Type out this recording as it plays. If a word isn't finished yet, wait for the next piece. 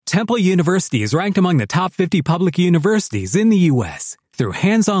Temple University is ranked among the top 50 public universities in the U.S. Through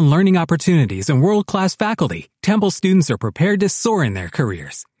hands-on learning opportunities and world-class faculty, Temple students are prepared to soar in their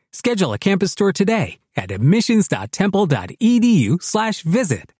careers. Schedule a campus tour today at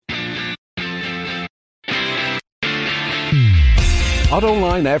admissions.temple.edu/visit.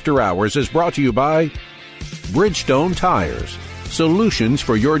 AutoLine After Hours is brought to you by Bridgestone Tires, solutions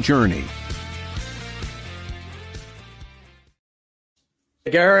for your journey.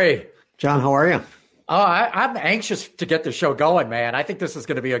 Gary. John, how are you? Oh, I'm anxious to get the show going, man. I think this is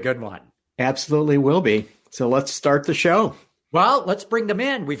going to be a good one. Absolutely will be. So let's start the show. Well, let's bring them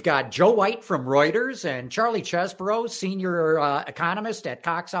in. We've got Joe White from Reuters and Charlie Chesbrough, senior economist at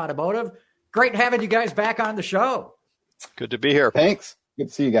Cox Automotive. Great having you guys back on the show. Good to be here. Thanks. Good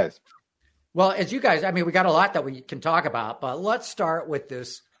to see you guys. Well, as you guys, I mean, we got a lot that we can talk about, but let's start with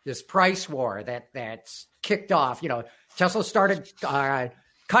this price war that's kicked off. You know, Tesla started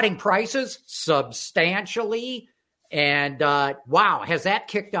cutting prices substantially, and wow, has that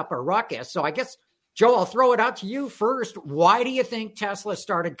kicked up a ruckus? So I guess, Joe, I'll throw it out to you first. Why do you think Tesla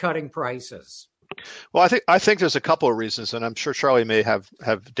started cutting prices? Well, I think there's a couple of reasons, and I'm sure Charlie may have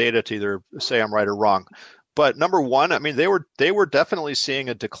data to either say I'm right or wrong. But number one, I mean, they were definitely seeing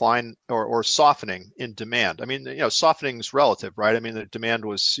a decline or softening in demand. I mean, you know, softening is relative, right? I mean, the demand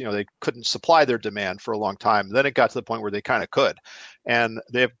was, you know, they couldn't supply their demand for a long time. Then it got to the point where they kind of could. And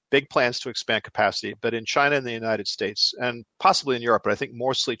they have big plans to expand capacity. But in China and the United States, and possibly in Europe, but I think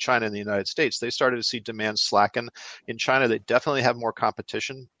mostly China and the United States, they started to see demand slacken. In China, they definitely have more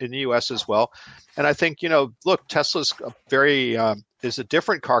competition. In the U.S. as well. And I think, you know, look, Tesla's is a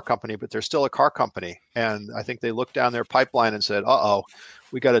different car company, but they're still a car company. And I think they looked down their pipeline and said,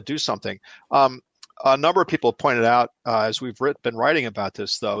 we got to do something. A number of people pointed out, as we've been writing about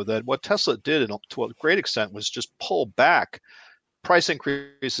this, though, that what Tesla did to a great extent was just pull back price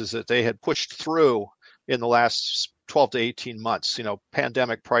increases that they had pushed through in the last 12 to 18 months, you know,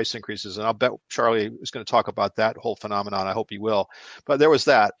 pandemic price increases. And I'll bet Charlie is going to talk about that whole phenomenon. I hope he will. But there was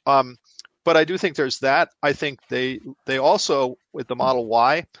that. But I do think there's that. I think they also, with the Model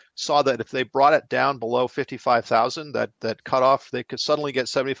Y, saw that if they brought it down below 55,000, that cutoff, they could suddenly get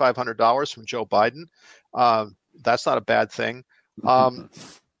 $7,500 from Joe Biden. That's not a bad thing.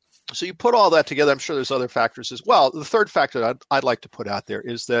 So you put all that together. I'm sure there's other factors as well. The third factor I'd like to put out there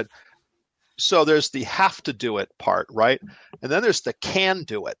is that, so there's the have to do it part, right? And then there's the can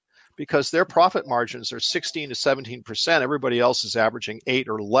do it, because their profit margins are 16 to 17%. Everybody else is averaging 8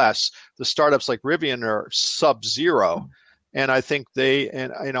 or less. The startups like Rivian are sub-zero. And I think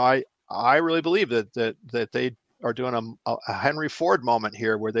I really believe that they are doing a Henry Ford moment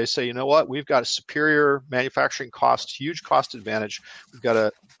here, where they say, you know what, we've got a superior manufacturing cost, huge cost advantage. We've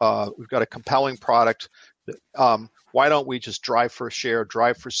got a compelling product. Why don't we just drive for share,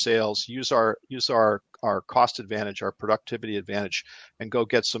 drive for sales, use our cost advantage, our productivity advantage, and go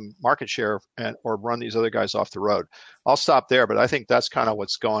get some market share or run these other guys off the road. I'll stop there, but I think that's kind of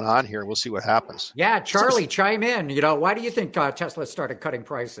what's going on here. We'll see what happens. Yeah, Charlie, chime in. You know, why do you think Tesla started cutting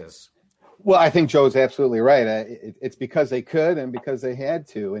prices? Well, I think Joe's absolutely right. It's because they could and because they had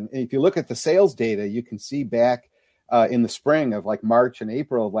to. And if you look at the sales data, you can see back in the spring of like March and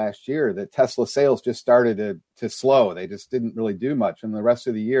April of last year that Tesla sales just started to slow. They just didn't really do much. And the rest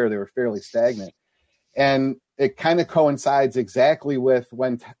of the year, they were fairly stagnant. And it kind of coincides exactly with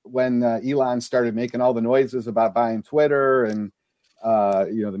when Elon started making all the noises about buying Twitter and,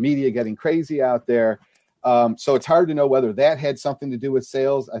 the media getting crazy out there. So it's hard to know whether that had something to do with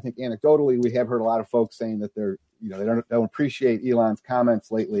sales. I think anecdotally, we have heard a lot of folks saying that they don't appreciate Elon's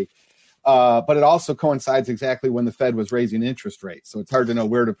comments lately. But it also coincides exactly when the Fed was raising interest rates. So it's hard to know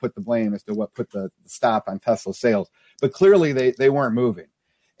where to put the blame as to what put the stop on Tesla sales. But clearly they weren't moving.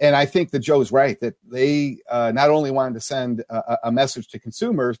 And I think that Joe's right, that they not only wanted to send a message to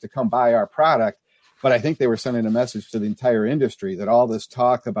consumers to come buy our product, but I think they were sending a message to the entire industry that all this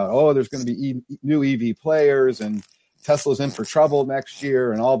talk about, there's going to be new EV players and Tesla's in for trouble next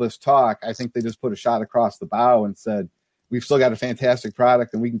year and all this talk, I think they just put a shot across the bow and said, we've still got a fantastic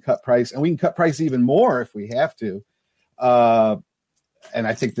product and we can cut price, and we can cut price even more if we have to. And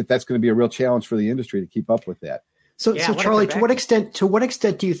I think that that's going to be a real challenge for the industry to keep up with that. So Charlie, to what extent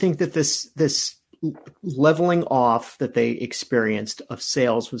do you think that this leveling off that they experienced of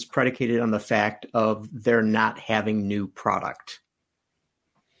sales was predicated on the fact of their not having new product?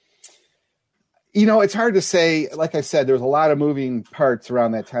 You know, it's hard to say. Like I said, there's a lot of moving parts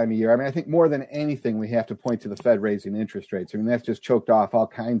around that time of year. I mean, I think more than anything, we have to point to the Fed raising interest rates. I mean, that's just choked off all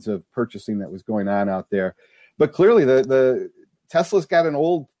kinds of purchasing that was going on out there. But clearly, the Tesla's got an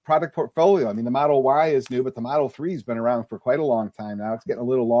old product portfolio. I mean, the Model Y is new, but the Model 3 has been around for quite a long time now. It's getting a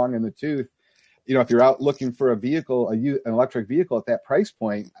little long in the tooth. If you're out looking for a vehicle, an electric vehicle at that price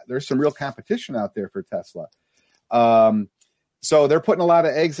point, there's some real competition out there for Tesla. So they're putting a lot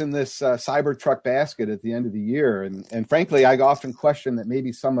of eggs in this Cybertruck basket at the end of the year. And frankly, I often question that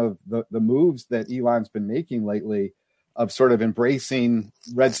maybe some of the moves that Elon's been making lately of sort of embracing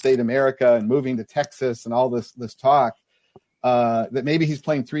red state America and moving to Texas and all this talk, that maybe he's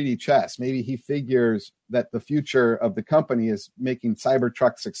playing 3D chess. Maybe he figures that the future of the company is making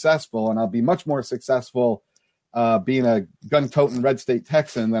Cybertruck successful, and I'll be much more successful being a gun-toting red state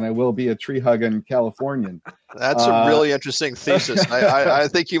Texan than I will be a tree-hugging Californian. That's a really interesting thesis. I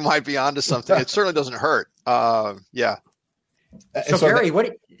think you might be onto something. It certainly doesn't hurt. Yeah. So Gary,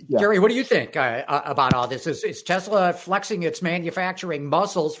 what do you think about all this? Is Tesla flexing its manufacturing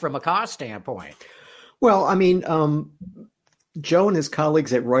muscles from a cost standpoint? Well, I mean, Joe and his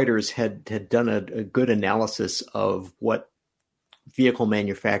colleagues at Reuters had done a good analysis of what vehicle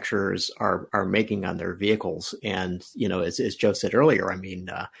manufacturers are making on their vehicles. And, as Joe said earlier, I mean,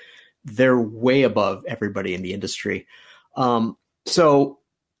 they're way above everybody in the industry. So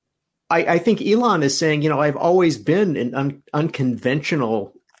I think Elon is saying, I've always been an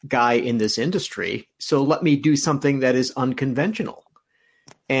unconventional guy in this industry. So let me do something that is unconventional.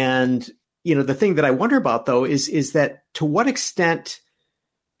 And, the thing that I wonder about, though, is that to what extent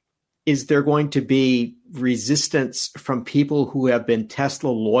is there going to be resistance from people who have been Tesla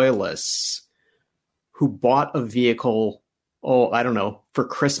loyalists who bought a vehicle, for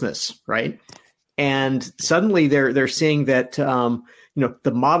Christmas, right? And suddenly they're seeing that,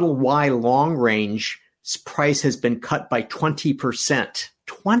 the Model Y long range price has been cut by 20%.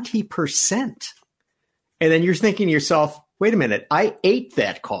 20%. And then you're thinking to yourself, wait a minute, I ate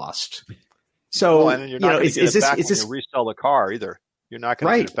that cost. So, and you're not going to get it back when you resell the car either. You're not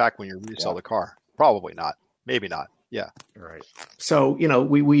going to get it back when you resell the car. Probably not. Maybe not. Yeah. Right. So,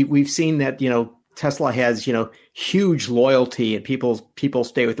 we've seen that, Tesla has, huge loyalty and people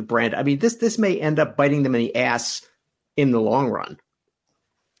stay with the brand. I mean, this may end up biting them in the ass in the long run.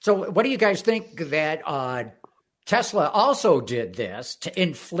 So what do you guys think that Tesla also did this to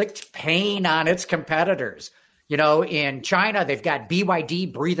inflict pain on its competitors? In China, they've got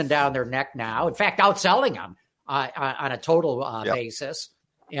BYD breathing down their neck now. In fact, outselling them on a total basis.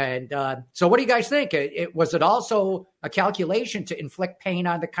 And so what do you guys think? Was it also a calculation to inflict pain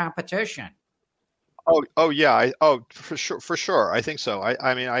on the competition? Oh yeah. For sure. I think so.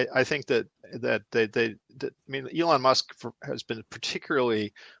 I think that Elon Musk has been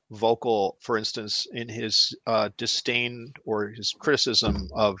particularly vocal, for instance, in his disdain or his criticism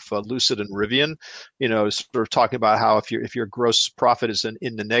of Lucid and Rivian. Sort of talking about how if your gross profit is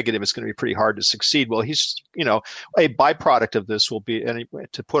in the negative, it's going to be pretty hard to succeed. Well, he's a byproduct of this will be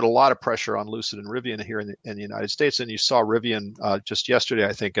to put a lot of pressure on Lucid and Rivian here in the United States. And you saw Rivian just yesterday,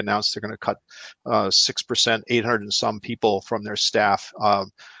 I think, announced they're going to cut 6%, 800 and some people from their staff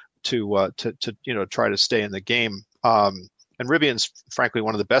to try to stay in the game. And Rivian's frankly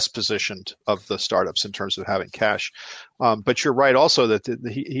one of the best positioned of the startups in terms of having cash. But you're right also that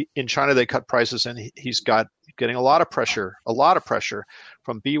he in China they cut prices, and he's getting a lot of pressure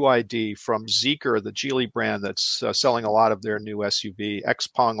from BYD, from Zeekr, the Geely brand that's selling a lot of their new SUV,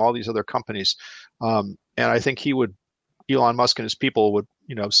 XPeng, all these other companies. And I think Elon Musk and his people would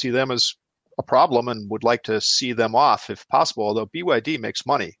see them as a problem and would like to see them off if possible, although BYD makes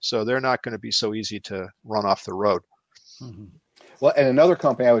money, so they're not going to be so easy to run off the road. Mm-hmm. Well, and another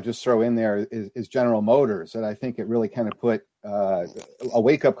company I would just throw in there is General Motors, and I think it really kind of put a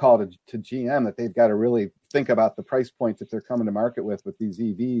wake-up call to GM that they've got to really think about the price point that they're coming to market with these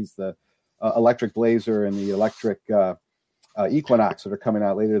EVs, the electric Blazer and the electric Equinox that are coming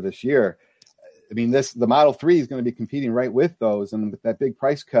out later this year. I mean, the Model 3 is going to be competing right with those, and with that big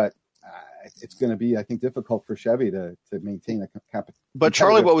price cut, it's going to be, I think, difficult for Chevy to maintain a competitive. But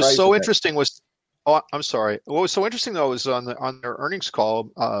Charlie, what was so interesting was, I'm sorry. What was so interesting though was on their earnings call,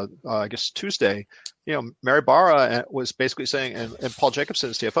 I guess Tuesday. Mary Barra was basically saying, and Paul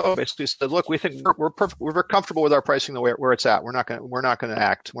Jacobson, CFO, basically said, "Look, we think we're perfect. We're very comfortable with our pricing the way where it's at. We're not going to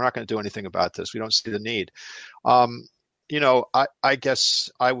act. We're not going to do anything about this. We don't see the need." I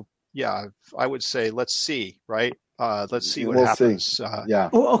guess I would say let's see, right? Let's see what happens. Yeah.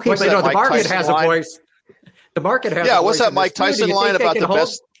 Well, okay, but the market has a voice. The market has. Yeah. What's that Mike Tyson line about the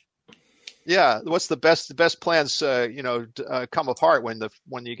best? Yeah, what's the best plans? Come apart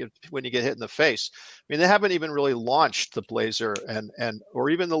when you get hit in the face. I mean, they haven't even really launched the Blazer or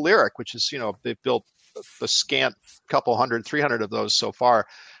even the Lyriq, which is they've built a scant couple 300 of those so far.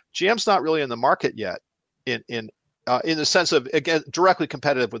 GM's not really in the market yet in in the sense of, again, directly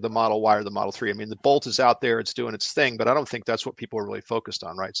competitive with the Model Y or the Model 3. I mean, the Bolt is out there, it's doing its thing, but I don't think that's what people are really focused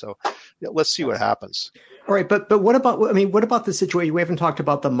on, right? So let's see what happens. All right, but what about the situation? We haven't talked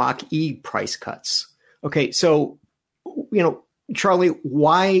about the Mach-E price cuts. Okay, so, Charlie,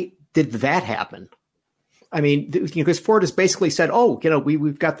 why did that happen? I mean, because Ford has basically said,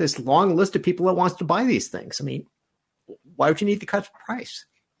 we've got this long list of people that wants to buy these things. I mean, why would you need to cut the price?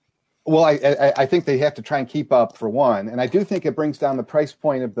 Well, I think they have to try and keep up, for one, and I do think it brings down the price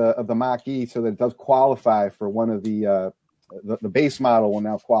point of the Mach-E so that it does qualify for one of the base model will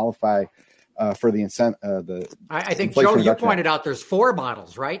now qualify for the incentive. I think, Joe, you pointed out there's 4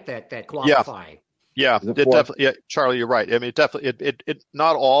 models, right, that qualify. Yeah, it definitely. Yeah, Charlie, you're right. I mean, it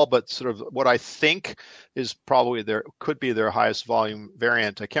not all, but sort of what I think is probably could be their highest volume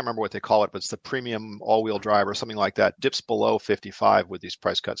variant. I can't remember what they call it, but it's the premium all-wheel drive or something like that. Dips below 55 with these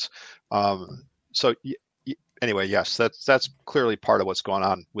price cuts. So anyway, yes, that's clearly part of what's going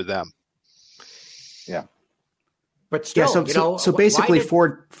on with them. Yeah, but still, so basically,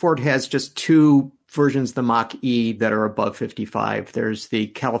 Ford has just 2 versions of the Mach-E that are above 55. There's the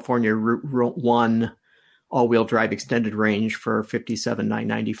California Route 1 all-wheel drive extended range for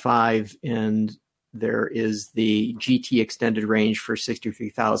 $57,995, and there is the GT extended range for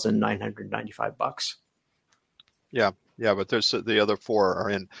 $63,995. Yeah, but there's the other 4 are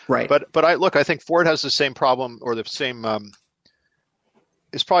in. Right. But I think Ford has the same problem, or the same.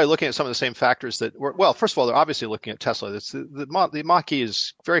 Is probably looking at some of the same factors that were, well, first of all, they're obviously looking at Tesla. The Mach-E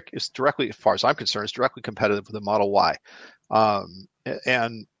is directly, as far as I'm concerned, is directly competitive with the Model Y. And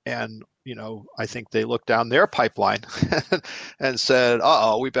I think they looked down their pipeline and said,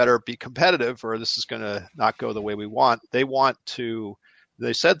 we better be competitive or this is going to not go the way we want. Ford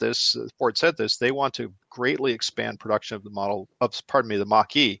said this, they want to greatly expand production of the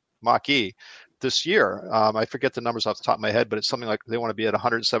Mach-E this year. I forget the numbers off the top of my head, but it's something like they want to be at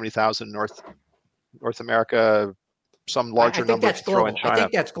 170,000 North America, some larger number to throw in China. I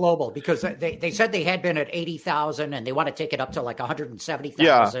think that's global because they said they had been at 80,000 and they want to take it up to like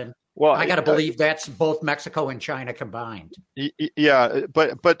 170,000. Yeah. Well, I got to believe that's both Mexico and China combined. Yeah,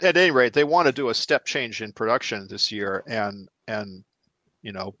 but at any rate, they want to do a step change in production this year, and how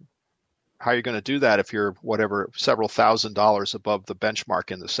are you going to do that if you're several $1,000s above the benchmark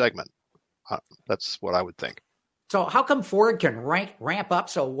in the segment? That's what I would think. So how come Ford can ramp up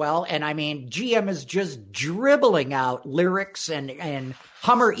so well? And I mean, GM is just dribbling out Lyrics and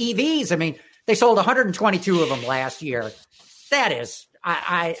Hummer EVs. I mean, they sold 122 of them last year. That is,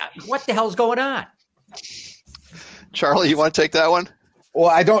 what the hell's going on? Charlie, you want to take that one? Well,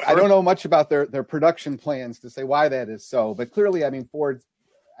 I don't know much about their production plans to say why that is so, but clearly, I mean, Ford,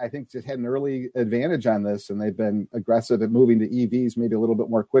 I think, just had an early advantage on this, and they've been aggressive at moving to EVs maybe a little bit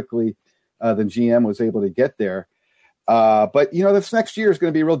more quickly than GM was able to get there. But, this next year is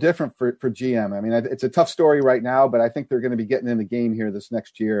going to be real different for GM. I mean, it's a tough story right now, but I think they're going to be getting in the game here this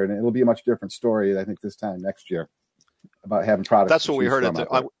next year, and it'll be a much different story, I think, this time next year about having products. That's what we heard.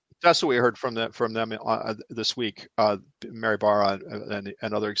 That's what we heard from them this week. Mary Barra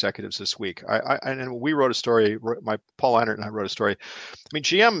and other executives this week. And we wrote a story. Paul Leinert and I wrote a story. I mean,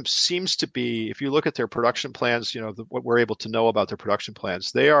 GM seems to be, if you look at their production plans, what we're able to know about their production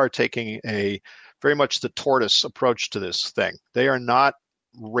plans, they are taking very much the tortoise approach to this thing. They are not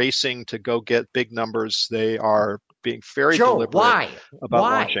racing to go get big numbers. They are being very deliberate about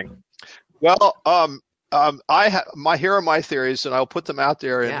launching. Well, here are my theories, and I'll put them out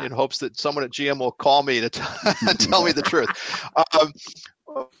there in hopes that someone at GM will call me to tell me the truth.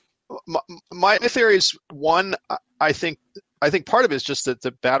 My theory is, one, I think part of it is just that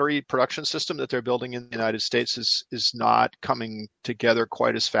the battery production system that they're building in the United States is not coming together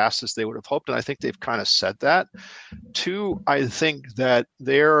quite as fast as they would have hoped, and I think they've kind of said that. Two, I think that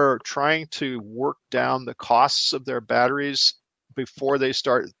they're trying to work down the costs of their batteries before they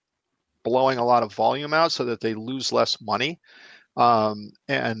start blowing a lot of volume out so that they lose less money. I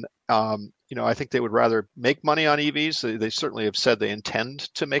think they would rather make money on EVs. They certainly have said they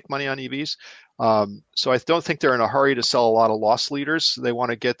intend to make money on EVs. So I don't think they're in a hurry to sell a lot of loss leaders. They want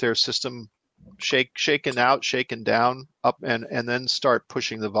to get their system shaken out, shaken down, up, and then start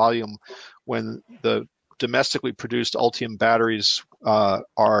pushing the volume when the domestically produced Ultium batteries are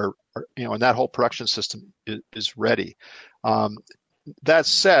and that whole production system is ready. That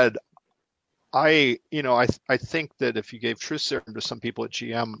said, I think that if you gave truth serum to some people at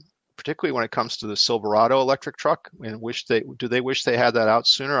GM, particularly when it comes to the Silverado electric truck, and do they wish they had that out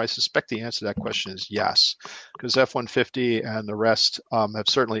sooner? I suspect the answer to that question is yes, because F-150 and the rest have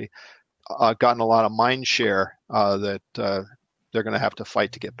certainly gotten a lot of mind share that they're going to have to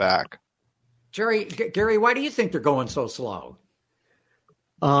fight to get back. Gary, why do you think they're going so slow?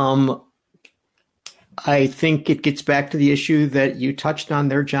 I think it gets back to the issue that you touched on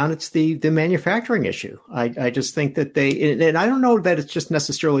there, John. It's the manufacturing issue. I just think that and I don't know that it's just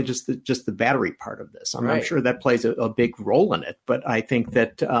necessarily just the battery part of this. I'm sure that plays a big role in it, but I think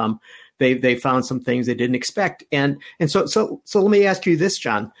that they found some things they didn't expect. And so let me ask you this,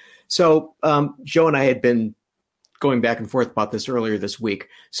 John. So Joe and I had been going back and forth about this earlier this week.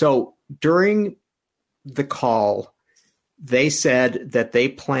 So during the call, they said that they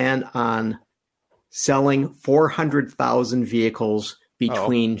plan on selling 400,000 vehicles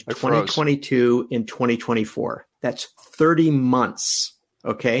between 2022 and 2024. That's 30 months.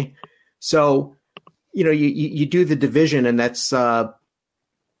 Okay. So, you do the division and that's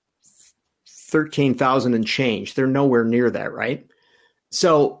 13,000 and change. They're nowhere near that, right?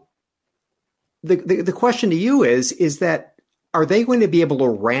 So the question to you is that, are they going to be able to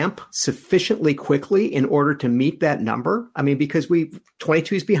ramp sufficiently quickly in order to meet that number? I mean, because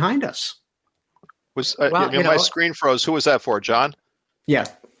 22 is behind us. My screen froze. Who was that for, John? Yeah.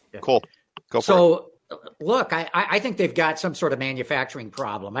 Cool. Go for it. So, look, I think they've got some sort of manufacturing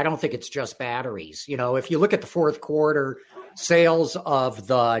problem. I don't think it's just batteries. If you look at the fourth quarter sales of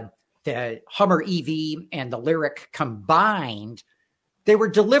the Hummer EV and the Lyriq combined, they were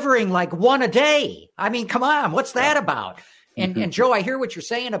delivering like one a day. I mean, come on, what's that about? And Joe, I hear what you're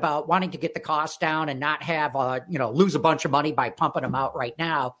saying about wanting to get the cost down and not have lose a bunch of money by pumping them out right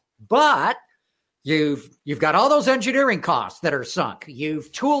now. But you've got all those engineering costs that are sunk.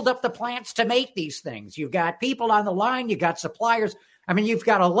 You've tooled up the plants to make these things. You've got people on the line. You've got suppliers. I mean, you've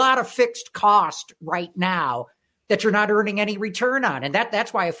got a lot of fixed cost right now that you're not earning any return on. And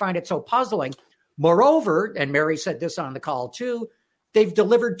that's why I find it so puzzling. Moreover, and Mary said this on the call too, they've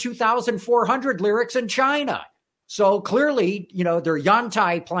delivered 2,400 Lyriqs in China. So clearly, their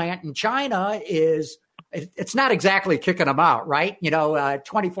Yantai plant in China it's not exactly kicking them out, right?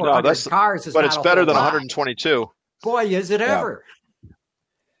 2,400 cars is but not it's better than lot. 122. Boy, is it ever.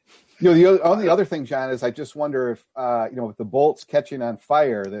 The only other thing, John, is I just wonder if, with the bolts catching on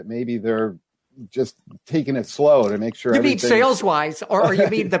fire, that maybe they're just taking it slow to make sure. You mean sales-wise, or you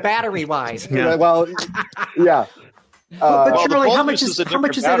mean the battery-wise? Yeah. Well, yeah. But Charlie, how much is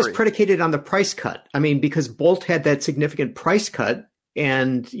that is predicated on the price cut? I mean, because Bolt had that significant price cut,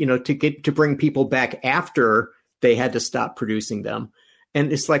 and to bring people back after they had to stop producing them,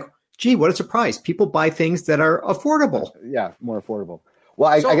 and it's like, gee, what a surprise! People buy things that are affordable. Yeah, more affordable. Well,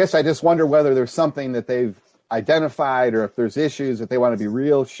 I guess I just wonder whether there's something that they've identified, or if there's issues that they want to be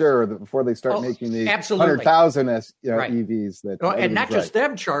real sure that before they start making these 100,000 EVs. And not just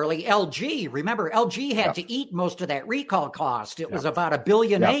them, Charlie. LG. Remember, LG had to eat most of that recall cost. It was about $1.8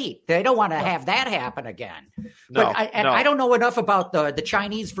 billion. They don't want to have that happen again. But I don't know enough about the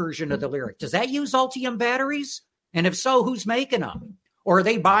Chinese version of the Lyriq. Does that use Ultium batteries? And if so, who's making them? Or are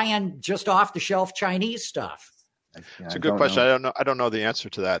they buying just off the shelf Chinese stuff? It's a good question. I don't know the answer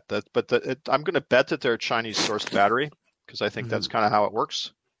to that. I'm going to bet that they're a Chinese sourced battery, because I think that's kind of how it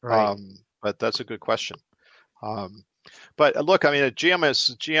works. Right. But that's a good question. But look, I mean,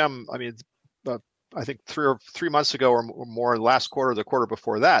 GM. I mean, I think 3 months ago or more, last quarter, the quarter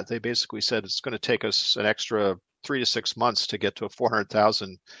before that, they basically said it's going to take us an extra 3 to 6 months to get to a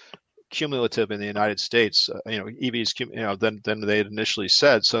 400,000 cumulative in the United States, EVs, than they had initially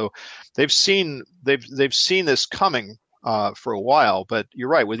said. So they've seen this coming for a while. But you're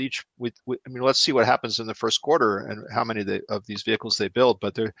right. Let's see what happens in the first quarter and how many of these vehicles they build.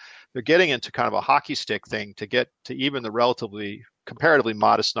 But they're getting into kind of a hockey stick thing to get to even the comparatively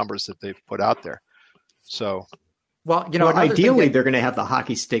modest numbers that they've put out there. So, ideally they're going to have the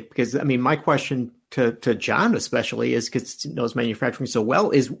hockey stick, because my question to John especially is, because he knows manufacturing so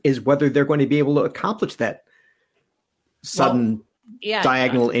well, is whether they're going to be able to accomplish that sudden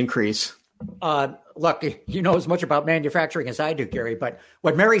diagonal increase. Look, you know as much about manufacturing as I do, Gary, but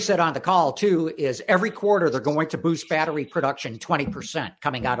what Mary said on the call too is every quarter they're going to boost battery production 20%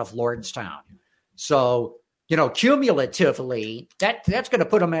 coming out of Lordstown. So, cumulatively, that's going to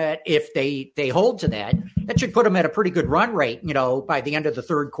put them at, if they hold to that should put them at a pretty good run rate, by the end of the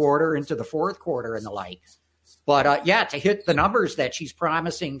third quarter into the fourth quarter and the like. But to hit the numbers that she's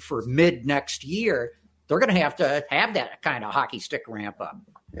promising for mid next year, they're going to have that kind of hockey stick ramp up.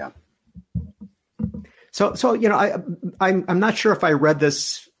 Yeah. So I'm not sure if I read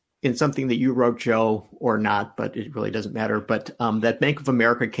this in something that you wrote, Joe, or not, but it really doesn't matter. But that Bank of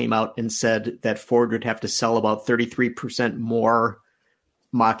America came out and said that Ford would have to sell about 33% more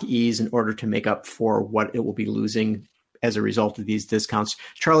Mach-E's in order to make up for what it will be losing as a result of these discounts.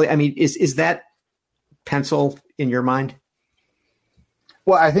 Charlie, is that pencil in your mind?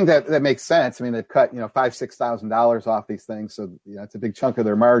 Well, I think that makes sense. I mean, they've cut, $5,000-$6,000 off these things. So it's a big chunk of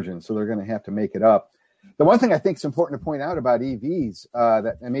their margin. So they're going to have to make it up. The one thing I think is important to point out about EVs,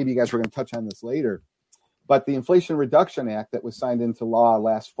 and maybe you guys were going to touch on this later, but the Inflation Reduction Act that was signed into law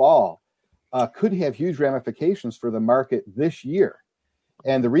last fall could have huge ramifications for the market this year.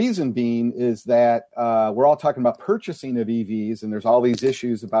 And the reason being is that we're all talking about purchasing of EVs, and there's all these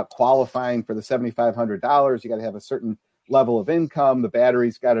issues about qualifying for the $7,500. You got to have a certain level of income. The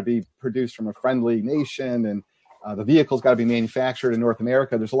battery's got to be produced from a friendly nation, and the vehicle's got to be manufactured in North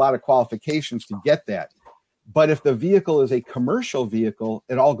America. There's a lot of qualifications to get that. But if the vehicle is a commercial vehicle,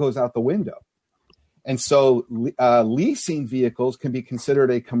 it all goes out the window. And so leasing vehicles can be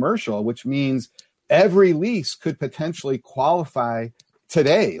considered a commercial, which means every lease could potentially qualify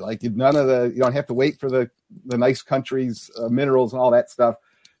today. Like you don't have to wait for the nice countries, minerals and all that stuff.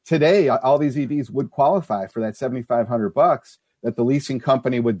 Today, all these EVs would qualify for that $7,500 that the leasing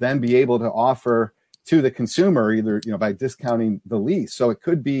company would then be able to offer to the consumer, either by discounting the lease. So it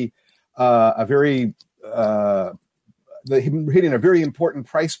could be hitting a very important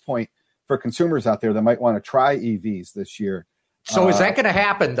price point for consumers out there that might want to try EVs this year. So is that going to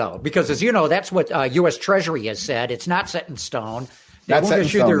happen, though? Because as you know, that's what U.S. Treasury has said. It's not set in stone. They won't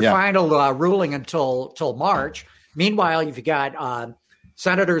issue their final ruling until March. Meanwhile, you've got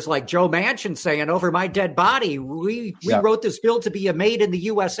senators like Joe Manchin saying, over my dead body, we wrote this bill to be a made in the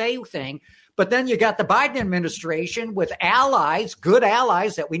USA thing. But then you got the Biden administration with allies, good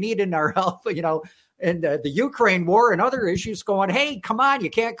allies that we need in our help, in the Ukraine war and other issues going, hey, come on,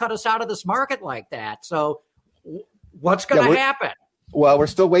 you can't cut us out of this market like that. So what's going to happen? Well, we're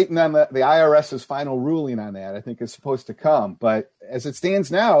still waiting on the IRS's final ruling on that. I think it's supposed to come. But as it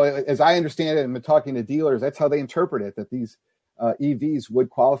stands now, as I understand it, and talking to dealers, that's how they interpret it, that these EVs would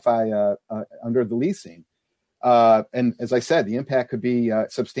qualify under the leasing. And as I said, the impact could be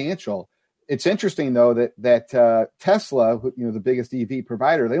substantial. It's interesting, though, that Tesla, the biggest EV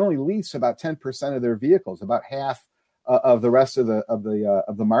provider, they only lease about 10% of their vehicles, about half of the rest of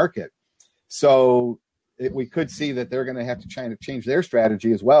the market. So we could see that they're going to have to try to change their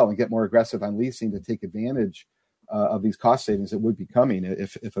strategy as well and get more aggressive on leasing to take advantage of these cost savings that would be coming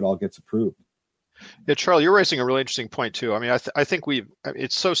if it all gets approved. Yeah, Charlie, you're raising a really interesting point too. I mean, I think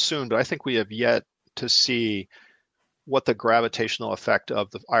it's so soon, but I think we have yet to see what the gravitational effect of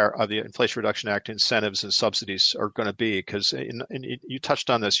the Inflation Reduction Act incentives and subsidies are going to be. Because you touched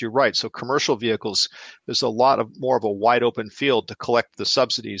on this, you're right. So commercial vehicles, there's a lot more of a wide open field to collect the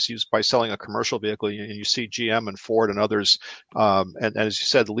subsidies used by selling a commercial vehicle. And you see GM and Ford and others, and as you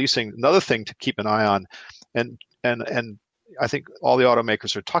said, leasing. Another thing to keep an eye on, and I think all the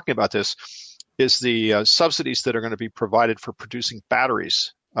automakers are talking about this, is the subsidies that are going to be provided for producing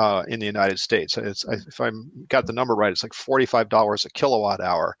batteries in the United States. If I got the number right, it's like $45 a kilowatt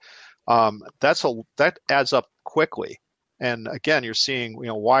hour. That adds up quickly. And again, you're seeing,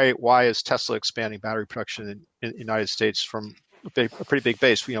 why is Tesla expanding battery production in the United States from a pretty big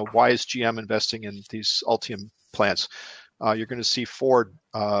base? Why is GM investing in these Ultium plants? You're going to see Ford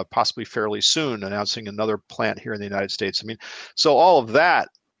possibly fairly soon announcing another plant here in the United States. I mean, so all of that.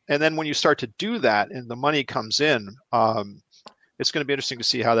 And then when you start to do that and the money comes in, it's going to be interesting to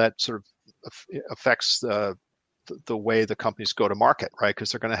see how that sort of affects the way the companies go to market, right?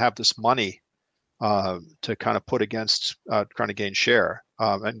 Because they're going to have this money to kind of put against trying to gain share.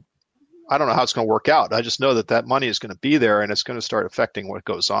 And I don't know how it's going to work out. I just know that money is going to be there and it's going to start affecting what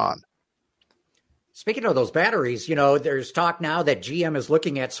goes on. Speaking of those batteries, there's talk now that GM is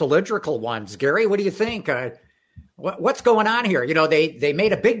looking at cylindrical ones. Gary, what do you think? What's going on here? They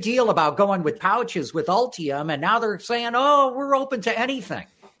made a big deal about going with pouches with Ultium, and now they're saying, oh, we're open to anything.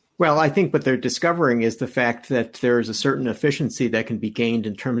 Well, I think what they're discovering is the fact that there is a certain efficiency that can be gained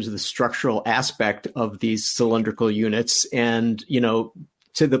in terms of the structural aspect of these cylindrical units. And,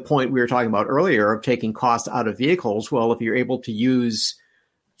 to the point we were talking about earlier of taking cost out of vehicles, well, if you're able to use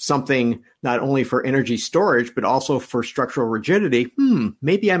something not only for energy storage, but also for structural rigidity,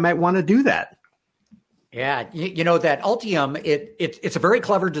 maybe I might want to do that. Yeah, that Ultium, it's a very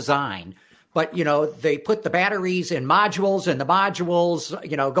clever design, but, they put the batteries in modules and the modules,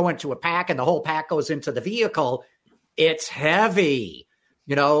 go into a pack and the whole pack goes into the vehicle. It's heavy,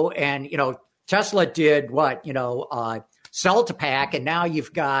 and, Tesla did cell to pack, and now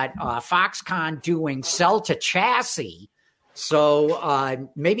you've got Foxconn doing cell to chassis. So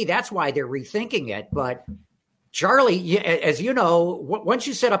maybe that's why they're rethinking it. But Charlie, as you know, once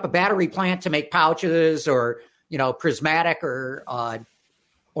you set up a battery plant to make pouches or, prismatic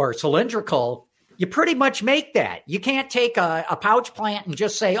or cylindrical, you pretty much make that. You can't take a pouch plant and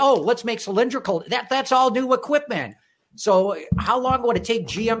just say, oh, let's make cylindrical. That's all new equipment. So how long would it take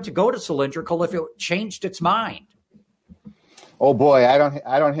GM to go to cylindrical if it changed its mind? Oh boy, I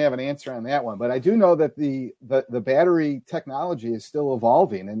don't have an answer on that one, but I do know that the battery technology is still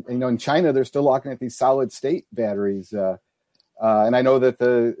evolving, and in China they're still looking at these solid state batteries, and I know that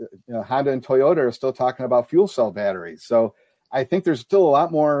the Honda and Toyota are still talking about fuel cell batteries. So I think there's still a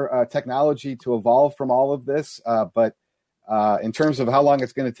lot more technology to evolve from all of this, but in terms of how long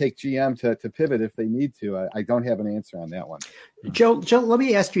it's going to take GM to pivot if they need to, I don't have an answer on that one. Joe, let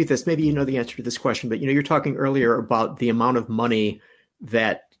me ask you this. Maybe you know the answer to this question, but you're talking earlier about the amount of money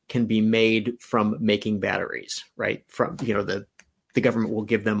that can be made from making batteries, right? From the government will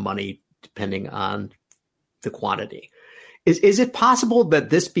give them money depending on the quantity. Is it possible that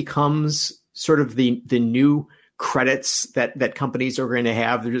this becomes sort of the new credits that companies are going to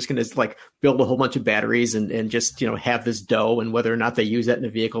have? They're just going to build a whole bunch of batteries and just have this dough, and whether or not they use that in a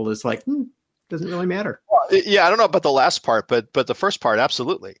vehicle is doesn't really matter. Yeah, I don't know about the last part, but the first part,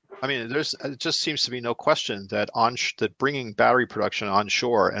 absolutely. I mean, it just seems to be no question that that bringing battery production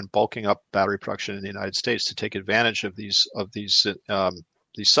onshore and bulking up battery production in the United States to take advantage of these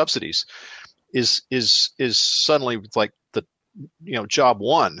subsidies is suddenly like the job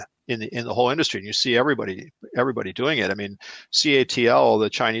one in the whole industry, and you see everybody doing it. I mean, CATL, the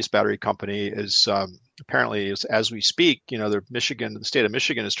Chinese battery company, is apparently, as we speak, the state of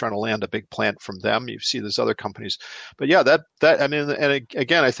Michigan is trying to land a big plant from them. You see there's other companies, but yeah, that I mean, and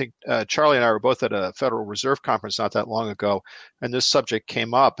again, I think Charlie and I were both at a Federal Reserve conference not that long ago, and this subject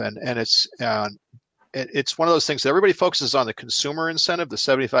came up, and it's one of those things that everybody focuses on the consumer incentive, the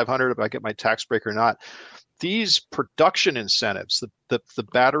 $7,500 if I get my tax break or not. These production incentives, the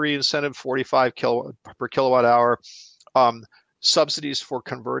battery incentive, 45 per kilowatt hour, subsidies for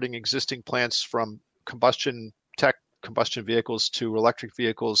converting existing plants from combustion vehicles to electric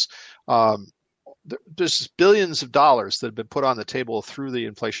vehicles. There's billions of dollars that have been put on the table through the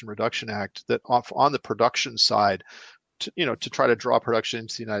Inflation Reduction Act that on the production side, to try to draw production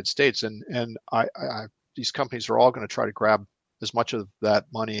into the United States, and these companies are all going to try to grab as much of that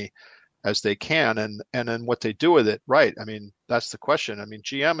money as they can, and then what they do with it, right? I mean, that's the question. I mean,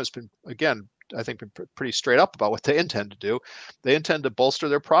 GM has been, again, I think, been pretty straight up about what they intend to do. They intend to bolster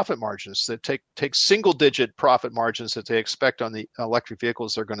their profit margins. They take single-digit profit margins that they expect on the electric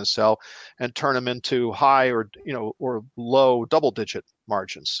vehicles they're going to sell, and turn them into high or low double-digit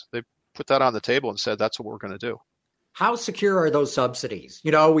margins. They put that on the table and said that's what we're going to do. How secure are those subsidies?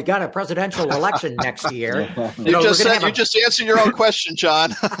 We got a presidential election next year. You just answered your own question,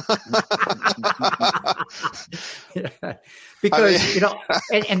 John. Because,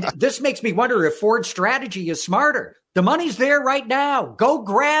 and this makes me wonder if Ford's strategy is smarter. The money's there right now. Go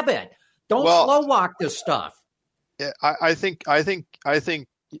grab it. Don't slow walk this stuff. I think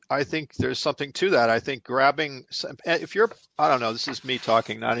there's something to that. I think grabbing, I don't know, this is me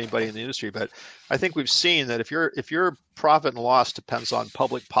talking, not anybody in the industry, but I think we've seen that if your profit and loss depends on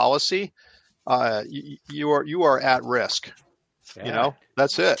public policy, you are at risk. Yeah.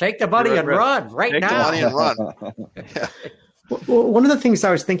 That's it. Take the money and run right now. Take the money and run. Yeah. Well, one of the things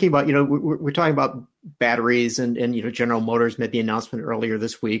I was thinking about, we're talking about batteries, and General Motors made the announcement earlier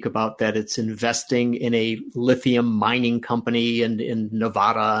this week about that it's investing in a lithium mining company in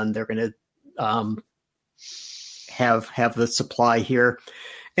Nevada, and they're going to have the supply here.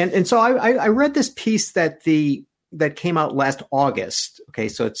 And so I read this piece that came out last August. Okay,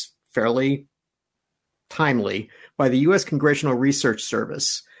 so it's fairly timely, by the U.S. Congressional Research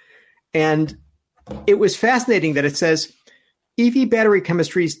Service, and it was fascinating that it says, EV battery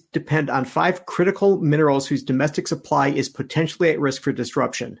chemistries depend on 5 critical minerals whose domestic supply is potentially at risk for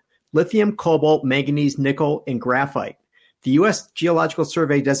disruption: lithium, cobalt, manganese, nickel, and graphite. The U.S. Geological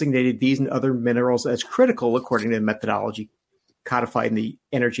Survey designated these and other minerals as critical according to the methodology codified in the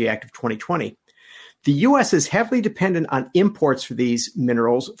Energy Act of 2020. The U.S. is heavily dependent on imports for these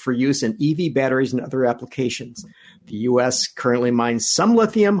minerals for use in EV batteries and other applications. The U.S. currently mines some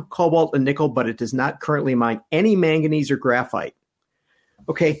lithium, cobalt, and nickel, but it does not currently mine any manganese or graphite.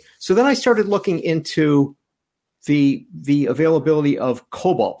 Okay, so then I started looking into the availability of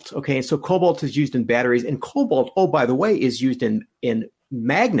cobalt. Okay, so cobalt is used in batteries, and cobalt, oh, by the way, is used in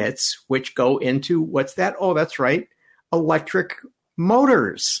magnets, which go into, what's that? Oh, that's right, electric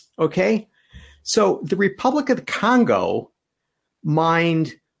motors. Okay. So the Republic of the Congo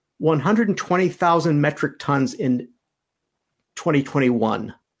mined 120,000 metric tons in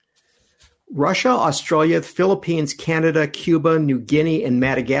 2021. Russia, Australia, the Philippines, Canada, Cuba, New Guinea, and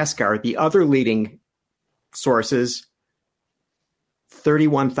Madagascar, the other leading sources,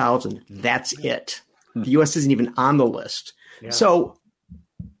 31,000. That's it. The U.S. isn't even on the list. Yeah. So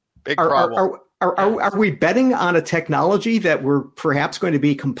big problem. Are we betting on a technology that we're perhaps going to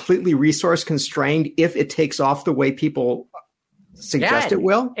be completely resource constrained if it takes off the way people suggest it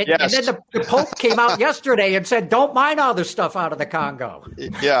will? And then the Pope came out yesterday and said, don't mine all this stuff out of the Congo.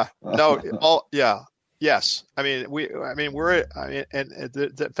 Yeah. No. Yes. In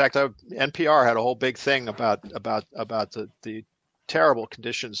fact, NPR had a whole big thing about the terrible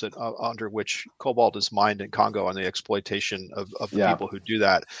conditions that under which cobalt is mined in Congo and the exploitation of the people who do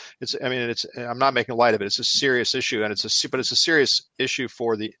that. I'm not making light of it. It's a serious issue, and it's a serious issue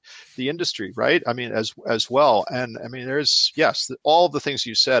for the industry, right? As well. And there's all the things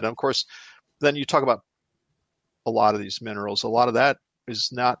you said, and of course, then you talk about a lot of these minerals. A lot of that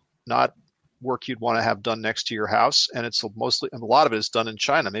is not work you'd want to have done next to your house, and a lot of it is done in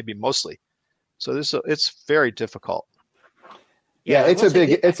China, maybe mostly. So it's very difficult. Yeah, it's a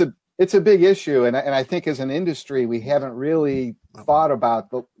big issue, and I think as an industry we haven't really thought about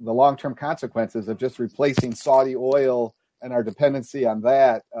the long-term consequences of just replacing Saudi oil and our dependency on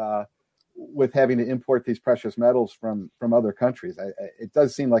that with having to import these precious metals from other countries. It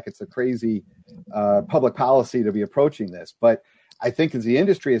does seem like it's a crazy public policy to be approaching this, but I think as the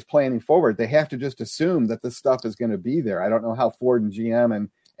industry is planning forward, they have to just assume that this stuff is going to be there. I don't know how Ford and GM and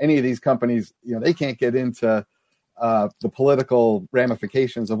any of these companies, they can't get into the political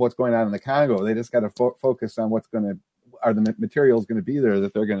ramifications of what's going on in the Congo. They just got to focus on are the materials going to be there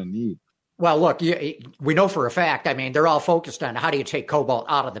that they're going to need. Well, look, we know for a fact, they're all focused on how do you take cobalt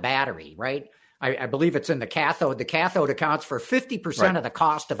out of the battery, right? I believe it's in the cathode. The cathode accounts for 50% of the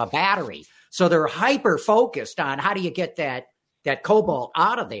cost of a battery. So they're hyper focused on how do you get that cobalt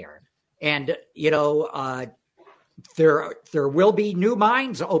out of there. And, there will be new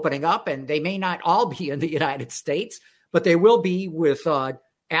mines opening up, and they may not all be in the United States, but they will be with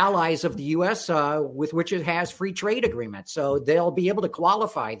allies of the U.S. With which it has free trade agreements. So they'll be able to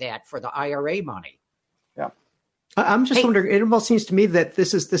qualify that for the IRA money. Yeah. I'm just wondering, it almost seems to me that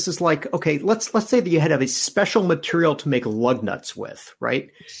this is like, okay, let's say that you had a special material to make lug nuts with,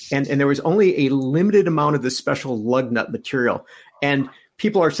 right? And there was only a limited amount of this special lug nut material. And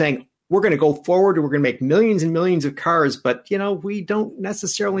people are saying, we're going to go forward and we're going to make millions and millions of cars, but we don't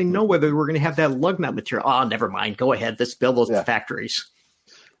necessarily know whether we're going to have that lug nut material. Oh, never mind. Go ahead. Let's build those factories.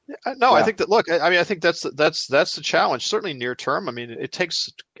 No, I think that. Look, I think that's the challenge. Certainly near term. It takes.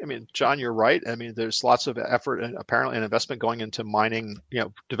 John, you're right. There's lots of effort and apparently an investment going into mining.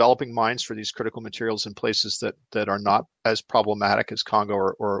 Developing mines for these critical materials in places that are not as problematic as Congo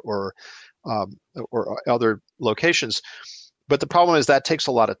or other locations. But the problem is that takes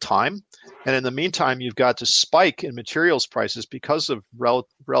a lot of time. And in the meantime, you've got to spike in materials prices because of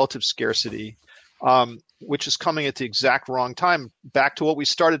relative scarcity, which is coming at the exact wrong time. Back to what we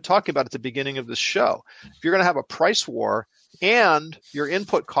started talking about at the beginning of the show. If you're going to have a price war and your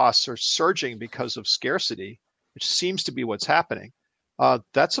input costs are surging because of scarcity, which seems to be what's happening,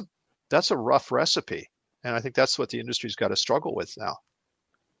 that's a rough recipe. And I think that's what the industry's got to struggle with now.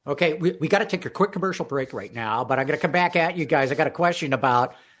 Okay, we got to take a quick commercial break right now, but I'm going to come back at you guys. I got a question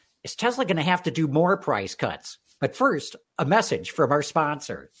about, is Tesla going to have to do more price cuts? But first, a message from our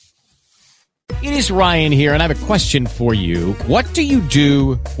sponsor. It is Ryan here, and I have a question for you. What do you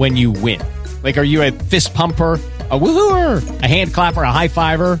do when you win? Like, are you a fist pumper, a woohooer, a hand clapper, a high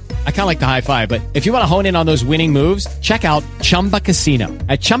fiver? I kind of like the high five, but if you want to hone in on those winning moves, check out Chumba Casino.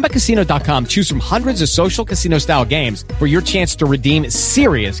 At ChumbaCasino.com, choose from hundreds of social casino style games for your chance to redeem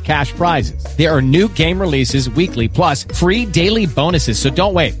serious cash prizes. There are new game releases weekly, plus free daily bonuses. So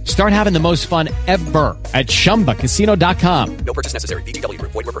don't wait. Start having the most fun ever at ChumbaCasino.com. No purchase necessary. VGW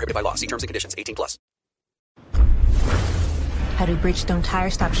Group. Void where prohibited by law. See terms and conditions. 18+. How do Bridgestone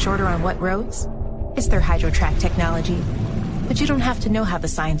tires stop shorter on what roads? It's their HydroTrack technology. But you don't have to know how the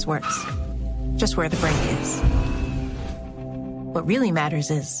science works, just where the brake is. What really matters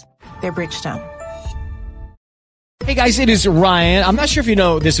is their Bridgestone. Hey guys, it is Ryan. I'm not sure if you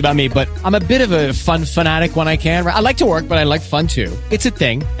know this about me, but I'm a bit of a fun fanatic when I can. I like to work, but I like fun too. It's a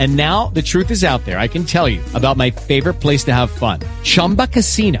thing. And now the truth is out there. I can tell you about my favorite place to have fun. Chumba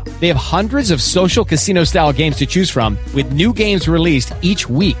Casino. They have hundreds of social casino style games to choose from with new games released each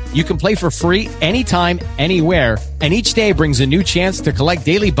week. You can play for free anytime, anywhere. And each day brings a new chance to collect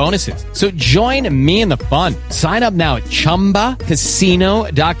daily bonuses. So join me in the fun. Sign up now at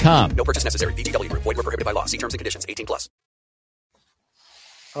ChumbaCasino.com. No purchase necessary. VGW Group. Void where prohibited by law. See terms and conditions. 18+.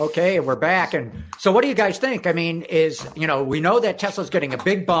 Okay, we're back. And so what do you guys think? We know that Tesla's getting a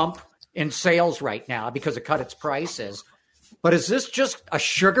big bump in sales right now because it cut its prices. But is this just a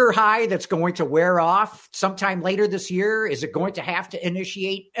sugar high that's going to wear off sometime later this year? Is it going to have to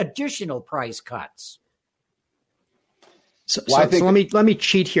initiate additional price cuts? So let me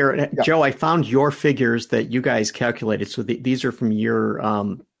cheat here. Yeah. Joe, I found your figures that you guys calculated. So these are from your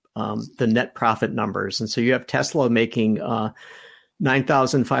the net profit numbers. And so you have Tesla making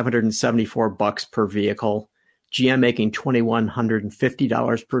 $9,574 per vehicle, GM making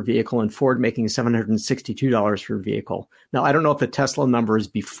 $2,150 per vehicle, and Ford making $762 per vehicle. Now, I don't know if the Tesla number is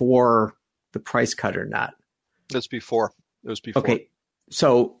before the price cut or not. It's before. It was before. Okay.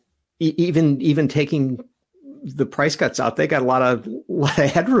 So even taking the price cuts out, they got a lot of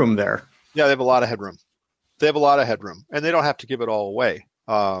headroom there. Yeah, they have a lot of headroom. And they don't have to give it all away.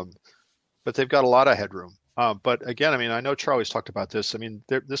 But they've got a lot of headroom. But again, I mean, I know Charlie's talked about this. I mean,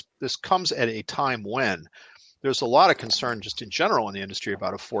 this comes at a time when there's a lot of concern just in general in the industry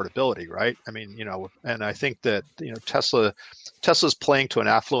about affordability, right? I mean, and I think that, Tesla's playing to an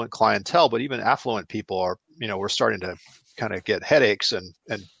affluent clientele, but even affluent people are, we're starting to kind of get headaches and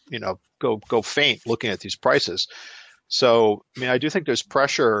go faint looking at these prices. So, I mean, I do think there's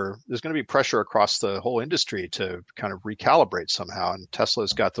going to be pressure across the whole industry to kind of recalibrate somehow. And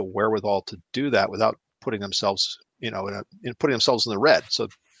Tesla's got the wherewithal to do that without putting themselves, putting themselves in the red. So,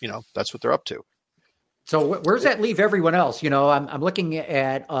 that's what they're up to. So where does that leave everyone else? I'm looking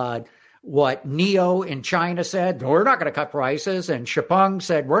at what NIO in China said, we're not going to cut prices. And XPeng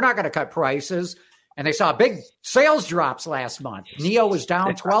said, we're not going to cut prices. And they saw big sales drops last month. NIO was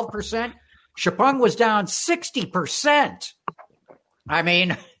down 12%. XPeng was down 60%. I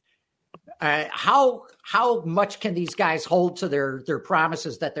mean, how much can these guys hold to their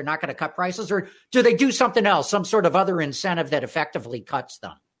promises that they're not going to cut prices? Or do they do something else, some sort of other incentive that effectively cuts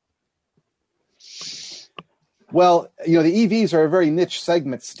them? Well, the EVs are a very niche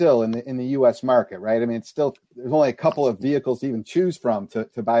segment still in the U.S. market, right? I mean, there's only a couple of vehicles to even choose from to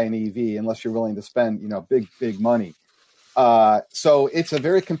buy an EV unless you're willing to spend, big money. So it's a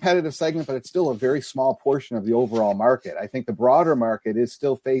very competitive segment, but it's still a very small portion of the overall market. I think the broader market is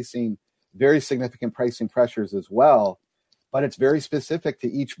still facing very significant pricing pressures as well, but it's very specific to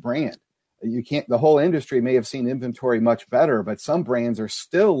each brand. The whole industry may have seen inventory much better, but some brands are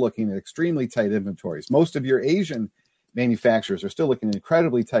still looking at extremely tight inventories. Most of your Asian manufacturers are still looking at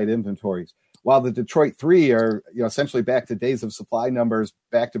incredibly tight inventories, while the Detroit 3 are essentially back to days of supply numbers,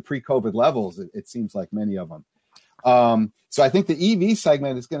 back to pre-COVID levels, it seems like many of them. So I think the EV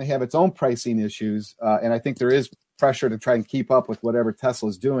segment is going to have its own pricing issues, and I think there is pressure to try and keep up with whatever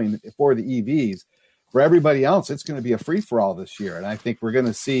Tesla's doing for the EVs. For everybody else, it's going to be a free-for-all this year, and I think we're going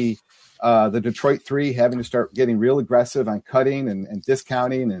to see the Detroit 3 having to start getting real aggressive on cutting and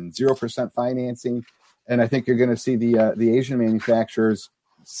discounting and 0% financing. And I think you're going to see the Asian manufacturers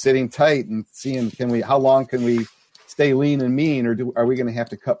sitting tight and seeing, how long can we stay lean and mean, or are we going to have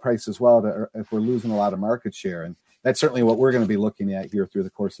to cut price as well if we're losing a lot of market share? And that's certainly what we're going to be looking at here through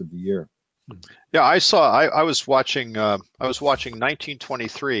the course of the year. Yeah, I was watching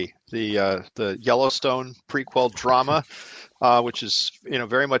 1923, the Yellowstone prequel drama, which is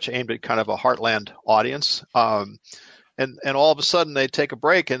very much aimed at kind of a heartland audience. And all of a sudden they take a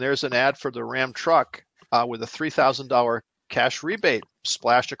break and there's an ad for the Ram truck with a $3,000 cash rebate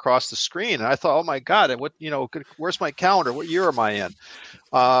splashed across the screen. And I thought, oh my God, where's my calendar? What year am I in?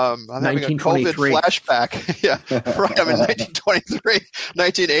 I'm having a COVID flashback. Yeah, right. I'm in 1923,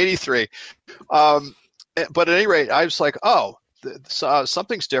 1983. But at any rate, I was like, oh,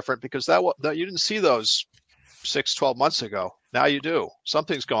 something's different because that you didn't see those 6-12 months ago. Now you do.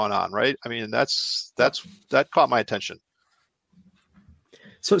 Something's going on, right? I mean, that caught my attention.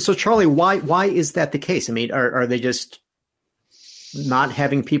 So Charlie, why is that the case? I mean, are they just not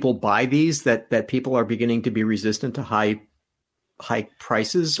having people buy these that people are beginning to be resistant to high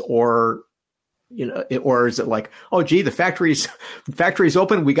prices, or or is it like, oh gee, the factory's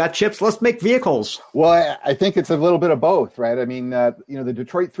open, we got chips, let's make vehicles? Well, I think it's a little bit of both, right? I mean, the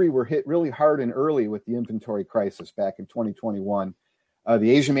Detroit 3 were hit really hard and early with the inventory crisis back in 2021.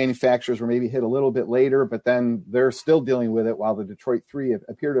 The Asian manufacturers were maybe hit a little bit later, but then they're still dealing with it, while the Detroit 3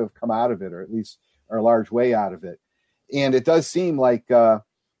 appear to have come out of it, or at least are a large way out of it. And it does seem like the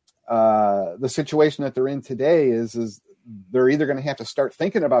situation that they're in today is they're either going to have to start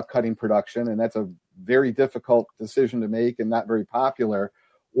thinking about cutting production, and that's a very difficult decision to make and not very popular,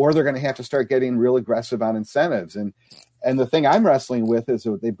 or they're going to have to start getting real aggressive on incentives. And the thing I'm wrestling with is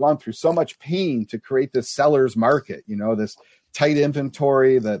that they've gone through so much pain to create this seller's market, this tight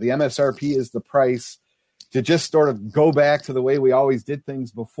inventory, the MSRP is the price, to just sort of go back to the way we always did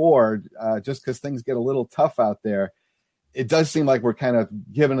things before, just because things get a little tough out there. It does seem like we're kind of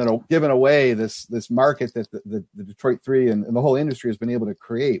giving away this market that the Detroit 3 and the whole industry has been able to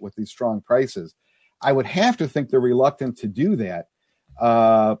create with these strong prices. I would have to think they're reluctant to do that,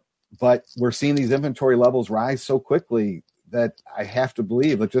 but we're seeing these inventory levels rise so quickly. that I have to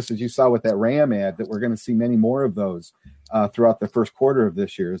believe, like just as you saw with that Ram ad, that we're going to see many more of those throughout the first quarter of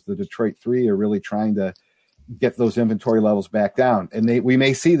this year, as the Detroit 3 are really trying to get those inventory levels back down. And we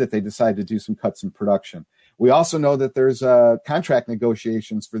may see that they decide to do some cuts in production. We also know that there's contract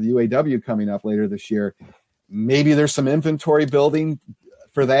negotiations for the UAW coming up later this year. Maybe there's some inventory building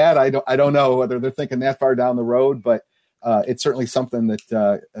for that. I don't know whether they're thinking that far down the road, but it's certainly something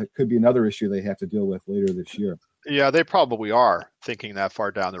that could be another issue they have to deal with later this year. Yeah, they probably are thinking that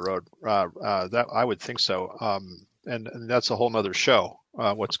far down the road. That I would think so. And that's a whole nother show,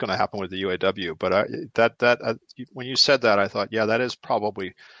 what's going to happen with the UAW. But when you said that, I thought, yeah, that is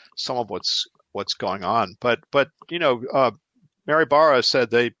probably some of what's going on. But Mary Barra said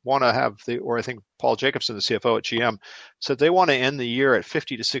they want to have or I think Paul Jacobson, the CFO at GM, said they want to end the year at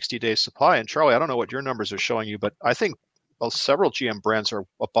 50 to 60 days supply. And Charlie, I don't know what your numbers are showing you, but I think several GM brands are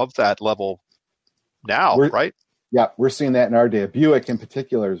above that level now, right? Yeah, we're seeing that in our data. Buick in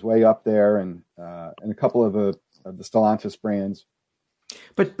particular is way up there, and a couple of the Stellantis brands.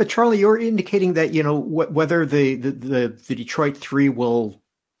 But Charlie, you're indicating that whether the Detroit 3 will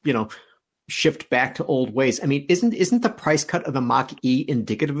shift back to old ways. I mean, isn't the price cut of the Mach-E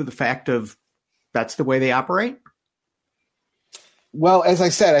indicative of the fact of that's the way they operate? Well, as I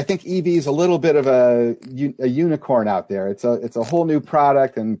said, I think EV is a little bit of a unicorn out there. It's a whole new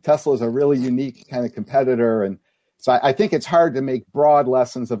product, and Tesla is a really unique kind of competitor. And so I think it's hard to make broad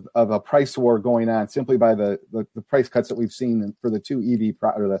lessons of a price war going on simply by the price cuts that we've seen for the two EV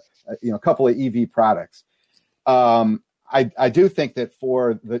a couple of EV products. I do think that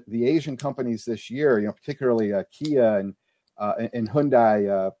for the Asian companies this year, particularly Kia and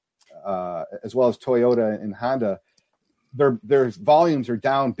Hyundai, as well as Toyota and Honda, their volumes are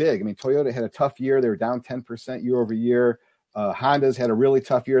down big. I mean, Toyota had a tough year; they were down 10% year over year. Honda's had a really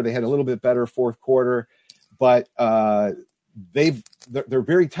tough year; they had a little bit better fourth quarter, but they're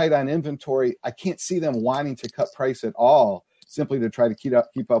very tight on inventory. I can't see them wanting to cut price at all, simply to try to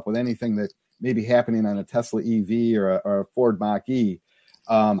keep up with anything that may be happening on a Tesla EV or a Ford Mach-E.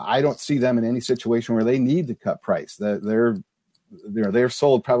 I don't see them in any situation where they need to cut price. They're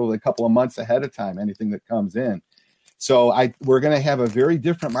sold probably a couple of months ahead of time, anything that comes in. So we're going to have a very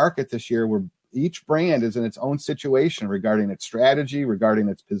different market this year where each brand is in its own situation regarding its strategy, regarding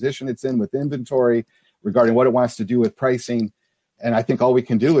its position it's in with inventory, regarding what it wants to do with pricing. And I think all we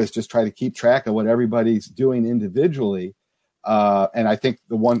can do is just try to keep track of what everybody's doing individually. And I think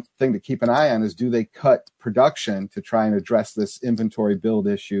the one thing to keep an eye on is, do they cut production to try and address this inventory build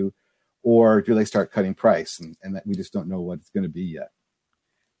issue, or do they start cutting price? And that we just don't know what it's going to be yet.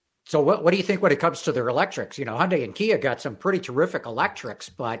 So what do you think when it comes to their electrics? Hyundai and Kia got some pretty terrific electrics,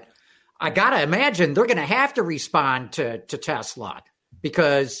 but I got to imagine they're going to have to respond to Tesla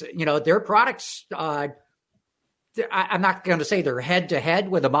because, their products, I'm not going to say they're head to head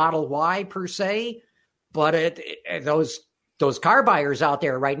with a Model Y per se, but those car buyers out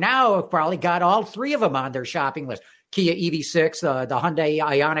there right now have probably got all three of them on their shopping list. Kia EV6, the Hyundai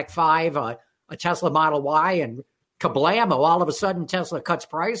Ioniq 5, a Tesla Model Y, and kablamo, all of a sudden Tesla cuts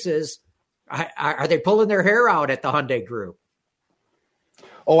prices. Are they pulling their hair out at the Hyundai Group?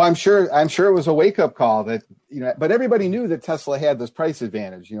 Oh, I'm sure it was a wake-up call that, but everybody knew that Tesla had this price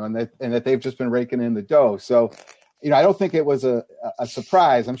advantage, and that they've just been raking in the dough. So, I don't think it was a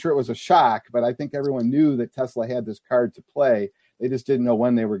surprise. I'm sure it was a shock, but I think everyone knew that Tesla had this card to play. They just didn't know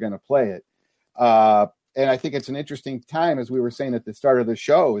when they were going to play it. And I think it's an interesting time, as we were saying at the start of the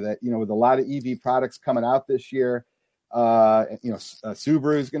show, that, with a lot of EV products coming out this year,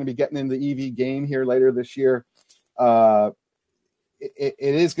 Subaru is going to be getting in the EV game here later this year. It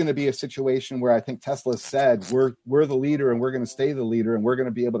is going to be a situation where I think Tesla said, we're the leader and we're going to stay the leader, and we're going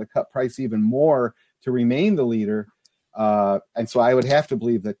to be able to cut price even more to remain the leader. And so I would have to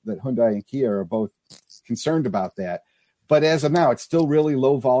believe that Hyundai and Kia are both concerned about that. But as of now, it's still really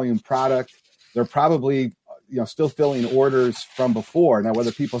low volume product. They're probably, still filling orders from before. Now,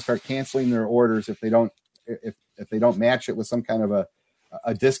 whether people start canceling their orders if they don't match it with some kind of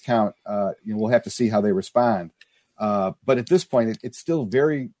a discount, we'll have to see how they respond. But at this point, it's still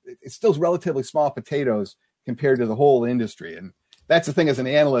relatively small potatoes compared to the whole industry. And that's the thing, as an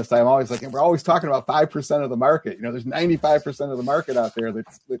analyst, I'm always like, we're always talking about 5% of the market. There's 95% of the market out there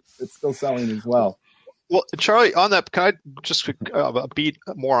that's still selling as well. Well, Charlie, on that, can I just beat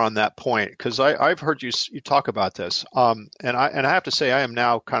more on that point? Because I've heard you talk about this, and I have to say I am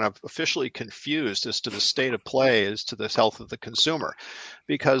now kind of officially confused as to the state of play as to the health of the consumer,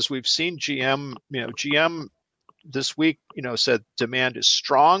 because we've seen GM this week, said demand is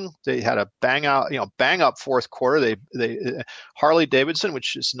strong. They had a bang up fourth quarter. They Harley Davidson,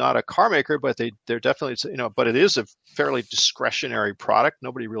 which is not a car maker, but they're definitely, but it is a fairly discretionary product.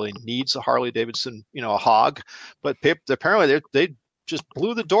 Nobody really needs a Harley Davidson, a hog, but apparently they just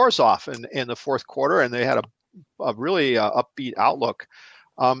blew the doors off in the fourth quarter, and they had a really upbeat outlook.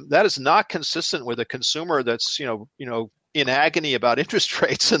 That is not consistent with a consumer that's, in agony about interest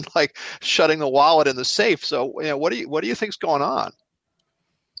rates and like shutting the wallet in the safe. So, what do you think's going on?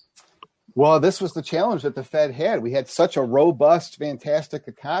 Well, this was the challenge that the Fed had. We had such a robust, fantastic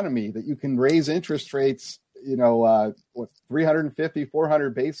economy that you can raise interest rates, 350,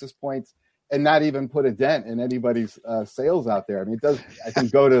 400 basis points and not even put a dent in anybody's sales out there. I mean, it does, I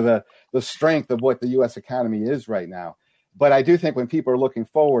think, go to the strength of what the U.S. economy is right now. But I do think when people are looking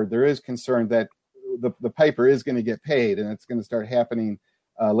forward, there is concern that the piper is going to get paid, and it's going to start happening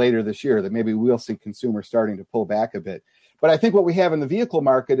later this year, that maybe we'll see consumers starting to pull back a bit. But I think what we have in the vehicle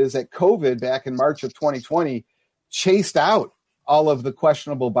market is that COVID back in March of 2020 chased out all of the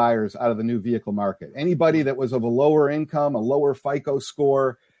questionable buyers out of the new vehicle market. Anybody that was of a lower income, a lower FICO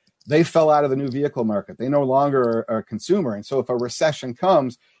score, they fell out of the new vehicle market. They no longer are a consumer. And so if a recession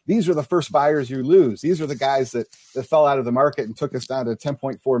comes, these are the first buyers you lose. These are the guys that fell out of the market and took us down to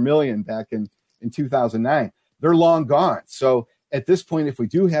 10.4 million back in 2009. They're long gone. So at this point, if we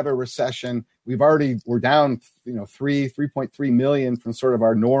do have a recession, we're down, 3.3 million from sort of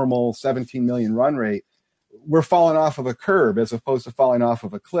our normal 17 million run rate. We're falling off of a curb as opposed to falling off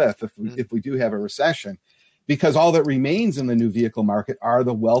of a cliff if we do have a recession, because all that remains in the new vehicle market are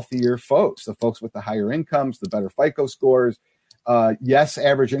the wealthier folks, the folks with the higher incomes, the better FICO scores. Yes,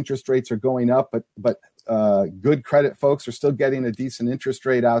 average interest rates are going up, but good credit folks are still getting a decent interest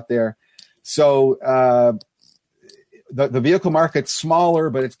rate out there. So the vehicle market's smaller,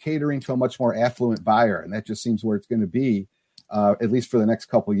 but it's catering to a much more affluent buyer. And that just seems where it's going to be, at least for the next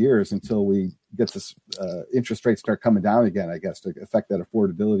couple of years, until we get this interest rates start coming down again, I guess, to affect that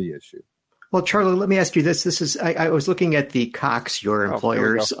affordability issue. Well, Charlie, let me ask you this. This is I was looking at the Cox, your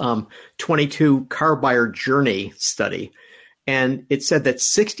employer's 22 car buyer journey study, and it said that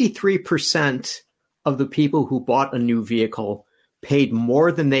 63% of the people who bought a new vehicle paid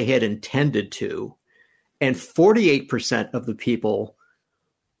more than they had intended to, and 48% of the people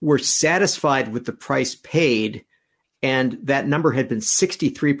were satisfied with the price paid, and that number had been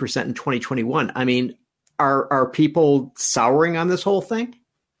 63% in 2021. I mean, are people souring on this whole thing?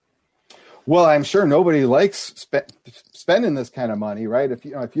 Well, I'm sure nobody likes spending this kind of money, right?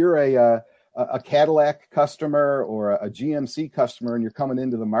 If you're a Cadillac customer or a GMC customer and you're coming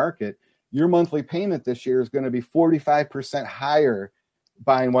into the market, your monthly payment this year is going to be 45% higher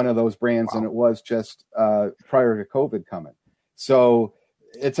buying one of those brands than it was just prior to COVID coming. So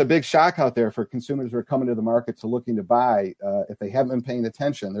it's a big shock out there for consumers who are coming to the market to looking to buy. If they haven't been paying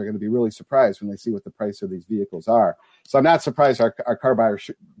attention, they're going to be really surprised when they see what the price of these vehicles are. So I'm not surprised our car buyer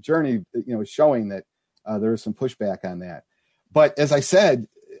journey, is showing that there is some pushback on that. But as I said,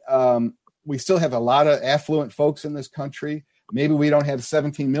 we still have a lot of affluent folks in this country. Maybe we don't have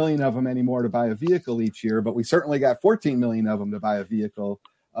 17 million of them anymore to buy a vehicle each year, but we certainly got 14 million of them to buy a vehicle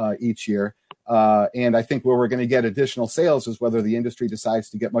each year. And I think where we're going to get additional sales is whether the industry decides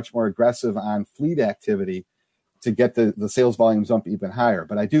to get much more aggressive on fleet activity to get the sales volumes up even higher.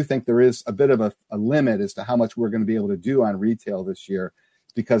 But I do think there is a bit of a limit as to how much we're going to be able to do on retail this year,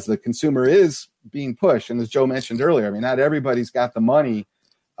 because the consumer is being pushed. And as Joe mentioned earlier, I mean, not everybody's got the money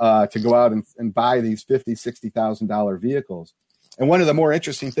to go out and buy these $50,000, $60,000 vehicles. And one of the more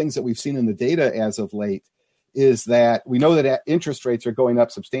interesting things that we've seen in the data as of late is that we know that interest rates are going up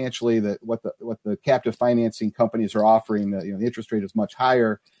substantially, that what the captive financing companies are offering, the interest rate is much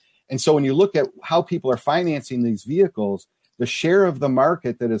higher. And so when you look at how people are financing these vehicles, the share of the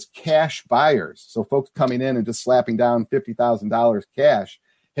market that is cash buyers, so folks coming in and just slapping down $50,000 cash,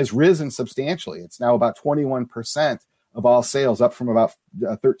 has risen substantially. It's now about 21% of all sales, up from about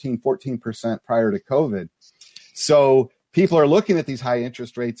 13, 14% prior to COVID. So people are looking at these high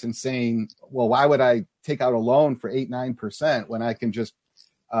interest rates and saying, well, why would I take out a loan for 8, 9% when I can just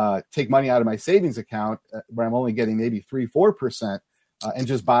take money out of my savings account where I'm only getting maybe 3, 4% and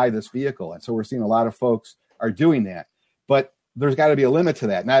just buy this vehicle? And so we're seeing a lot of folks are doing that. But there's got to be a limit to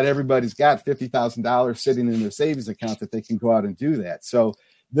that. Not everybody's got $50,000 sitting in their savings account that they can go out and do that. So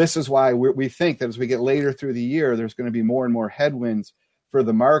this is why we think that as we get later through the year, there's going to be more and more headwinds for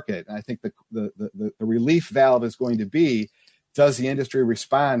the market. And I think the relief valve is going to be, does the industry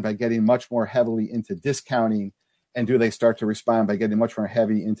respond by getting much more heavily into discounting? And do they start to respond by getting much more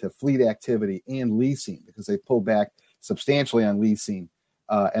heavy into fleet activity and leasing? Because they pulled back substantially on leasing.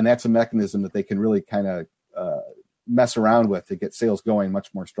 And that's a mechanism that they can really kind of mess around with to get sales going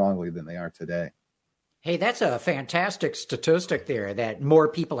much more strongly than they are today. Hey, that's a fantastic statistic there that more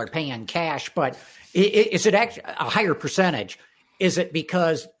people are paying cash, but is it actually a higher percentage? Is it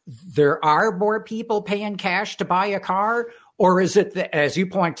because there are more people paying cash to buy a car? Or is it that, as you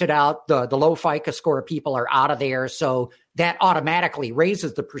pointed out, the low FICO score people are out of there, so that automatically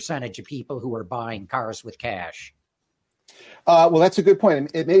raises the percentage of people who are buying cars with cash? Well, that's a good point.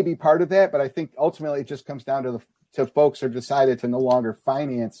 It may be part of that, but I think ultimately it just comes down to folks who decided to no longer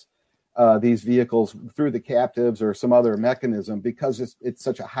finance these vehicles through the captives or some other mechanism because it's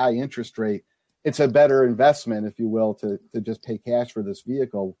such a high interest rate. It's a better investment, if you will, to just pay cash for this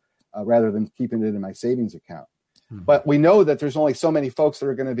vehicle rather than keeping it in my savings account. Mm-hmm. But we know that there's only so many folks that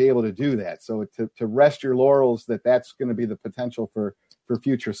are going to be able to do that. So to rest your laurels that that's going to be the potential for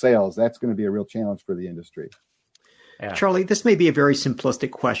future sales, that's going to be a real challenge for the industry. Yeah. Charlie, this may be a very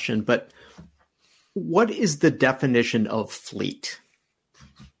simplistic question, but what is the definition of fleet?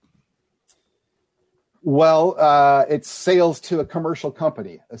 Well, it's sales to a commercial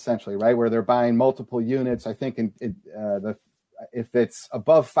company, essentially, right, where they're buying multiple units. I think if it's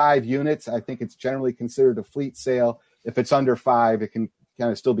above 5 units, I think it's generally considered a fleet sale. If it's under 5, it can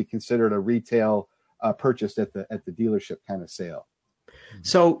kind of still be considered a retail purchase at the dealership kind of sale.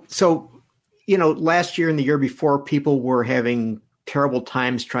 So last year and the year before, people were having terrible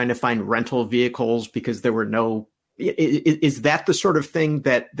times trying to find rental vehicles because there were no. Is that the sort of thing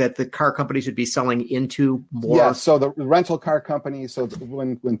that the car companies would be selling into more? Yeah, so the rental car companies, so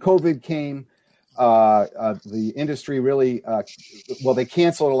when COVID came, the industry really, they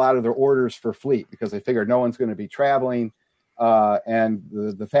canceled a lot of their orders for fleet because they figured no one's going to be traveling and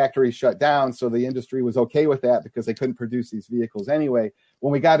the factory shut down. So the industry was okay with that because they couldn't produce these vehicles anyway.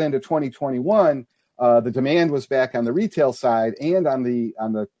 When we got into 2021, the demand was back on the retail side and on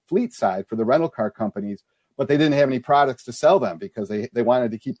the fleet side for the rental car companies. But they didn't have any products to sell them because they wanted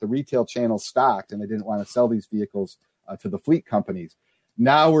to keep the retail channel stocked and they didn't want to sell these vehicles to the fleet companies.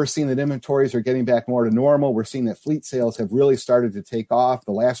 Now we're seeing that inventories are getting back more to normal. We're seeing that fleet sales have really started to take off.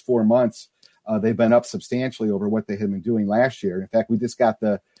 The last 4 months, they've been up substantially over what they had been doing last year. In fact, we just got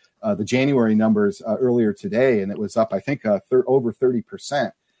the January numbers earlier today, and it was up, I think, over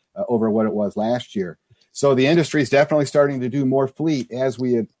 30% over what it was last year. So the industry is definitely starting to do more fleet as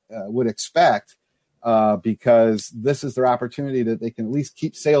we would expect. Because this is their opportunity that they can at least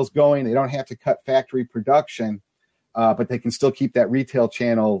keep sales going. They don't have to cut factory production, but they can still keep that retail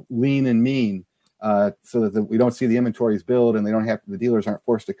channel lean and mean so that we don't see the inventories build and the dealers aren't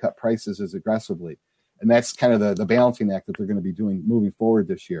forced to cut prices as aggressively. And that's kind of the balancing act that they're going to be doing moving forward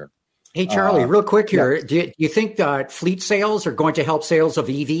this year. Hey, Charlie, real quick here. Yeah. Do you think that fleet sales are going to help sales of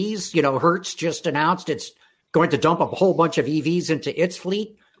EVs? Hertz just announced it's going to dump a whole bunch of EVs into its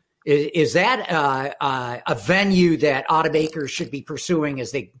fleet. Is that a venue that automakers should be pursuing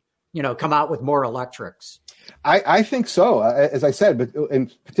as they, come out with more electrics? I think so, as I said, but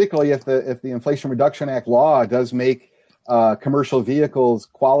and particularly if the Inflation Reduction Act law does make commercial vehicles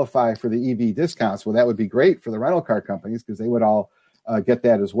qualify for the EV discounts, well, that would be great for the rental car companies because they would all get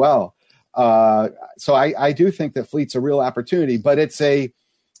that as well. So I do think that fleet's a real opportunity, but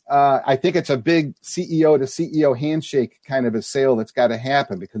I think it's a big CEO to CEO handshake kind of a sale that's got to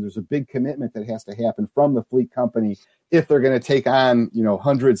happen because there's a big commitment that has to happen from the fleet company if they're going to take on,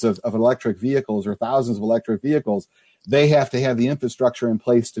 hundreds of electric vehicles or thousands of electric vehicles. They have to have the infrastructure in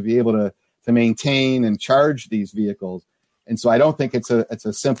place to be able to maintain and charge these vehicles. And so I don't think it's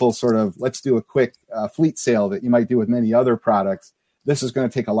a simple sort of let's do a quick fleet sale that you might do with many other products. This is going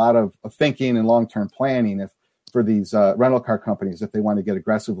to take a lot of thinking and long-term planning for these rental car companies if they want to get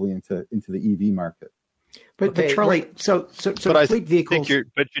aggressively into the EV market. But Charlie, so but fleet vehicles.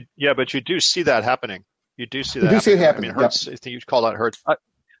 But you do see that happening. You do see that. You do see it happening. I mean, Hertz. I think you call that Hertz.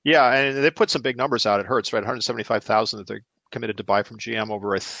 And they put some big numbers out at Hertz, right? 175,000 that they're committed to buy from GM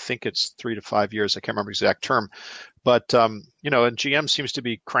over, I think it's 3 to 5 years. I can't remember the exact term, but and GM seems to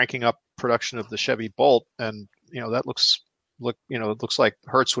be cranking up production of the Chevy Bolt, and that looks like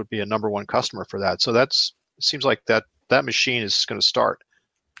Hertz would be a number one customer for that. So it seems like that machine is going to start.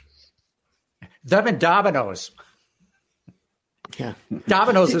 Them and Domino's. Yeah,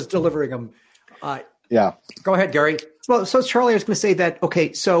 Domino's is delivering them. Yeah. Go ahead, Gary. Well, so Charlie, I was going to say that,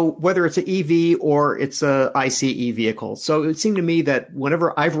 okay, so whether it's an EV or it's a ICE vehicle, so it seemed to me that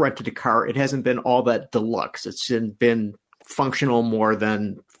whenever I've rented a car, it hasn't been all that deluxe. It's been functional more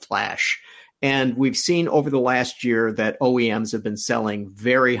than flash. And we've seen over the last year that OEMs have been selling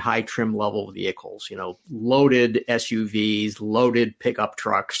very high trim level vehicles, loaded SUVs, loaded pickup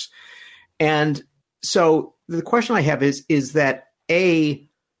trucks. And so the question I have is that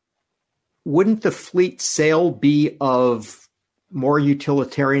wouldn't the fleet sale be of more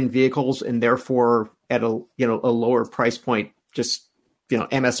utilitarian vehicles and therefore at a lower price point, just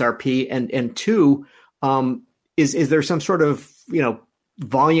MSRP? And two, is there some sort of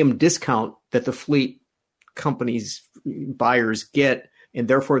volume discount that the fleet companies buyers get, and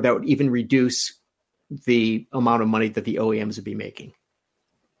therefore that would even reduce the amount of money that the OEMs would be making?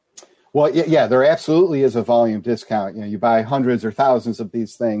 Well, yeah, there absolutely is a volume discount. You buy hundreds or thousands of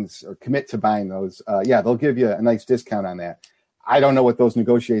these things or commit to buying those. They'll give you a nice discount on that. I don't know what those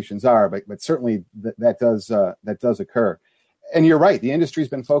negotiations are, but certainly that does occur. And you're right. The industry's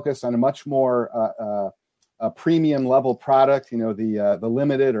been focused on a much more a premium level product, the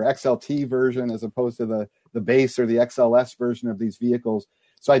limited or XLT version as opposed to the base or the XLS version of these vehicles.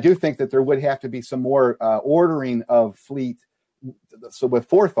 So I do think that there would have to be some more ordering of fleet, so with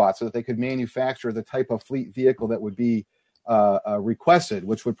forethought, so that they could manufacture the type of fleet vehicle that would be requested,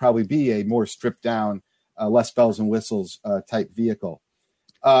 which would probably be a more stripped down, less bells and whistles type vehicle.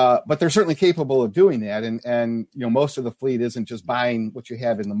 But they're certainly capable of doing that. And most of the fleet isn't just buying what you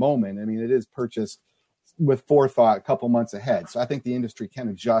have in the moment. I mean, it is purchased with forethought a couple months ahead. So I think the industry can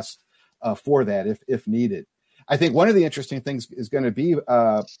adjust for that if needed. I think one of the interesting things is going to be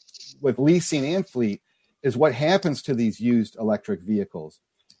with leasing and fleet is what happens to these used electric vehicles.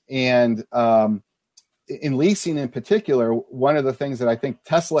 And in leasing in particular, one of the things that I think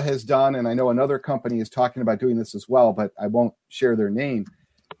Tesla has done, and I know another company is talking about doing this as well, but I won't share their name,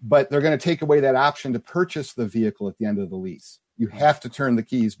 but they're going to take away that option to purchase the vehicle at the end of the lease. You have to turn the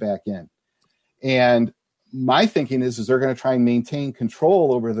keys back in. And my thinking is they're going to try and maintain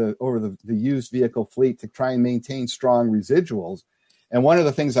control over the used vehicle fleet to try and maintain strong residuals. And one of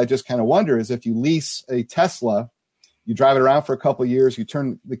the things I just kind of wonder is if you lease a Tesla, you drive it around for a couple of years, you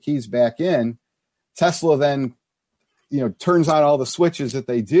turn the keys back in, Tesla then, turns on all the switches that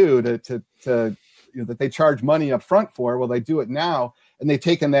they do to that they charge money up front for. Well, they do it now, and they've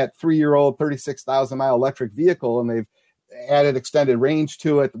taken that 3-year-old 36,000 mile electric vehicle and they've added extended range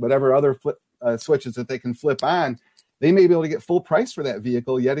to it, whatever other switches that they can flip on. They may be able to get full price for that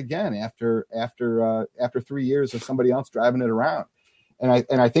vehicle yet again after 3 years of somebody else driving it around. And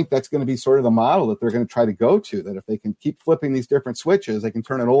I think that's going to be sort of the model that they're going to try to go to, that if they can keep flipping these different switches, they can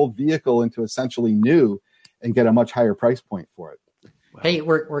turn an old vehicle into essentially new and get a much higher price point for it. Wow. Hey,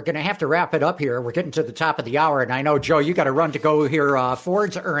 we're going to have to wrap it up here. We're getting to the top of the hour, and I know, Joe, you got to run to go hear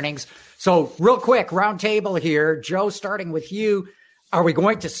Ford's earnings. So real quick, round table here. Joe, starting with you, are we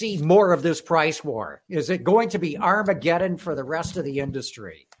going to see more of this price war? Is it going to be Armageddon for the rest of the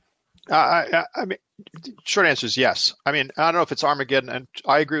industry? I mean, short answer is yes. I mean, I don't know if it's Armageddon, and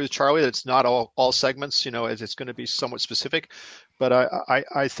I agree with Charlie that it's not all segments. It's going to be somewhat specific, but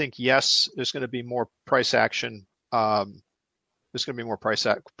I think yes, there's going to be more price action. There's going to be more price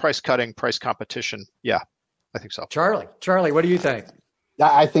cutting, price competition. Yeah, I think so. Charlie, what do you think?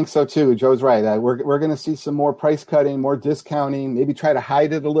 I think so too. Joe's right. We're going to see some more price cutting, more discounting, maybe try to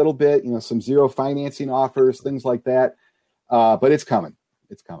hide it a little bit. Some zero financing offers, things like that. But it's coming.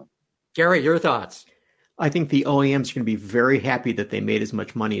 It's coming. Gary, your thoughts? I think the OEMs are going to be very happy that they made as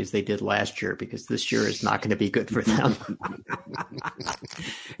much money as they did last year, because this year is not going to be good for them.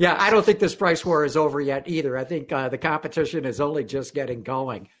 Yeah, I don't think this price war is over yet either. I think the competition is only just getting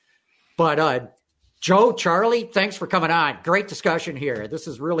going. But Joe, Charlie, thanks for coming on. Great discussion here. This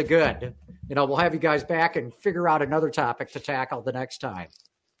is really good. We'll have you guys back and figure out another topic to tackle the next time.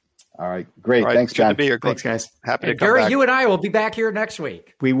 All right. Great. All right. Thanks, John. Good to be here. Thanks, guys. Happy to come Gary, back. you and I will be back here next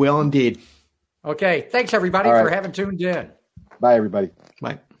week. We will indeed. Okay. Thanks, everybody, for having tuned in. Bye, everybody.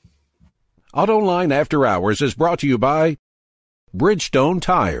 Bye. AutoLine After Hours is brought to you by Bridgestone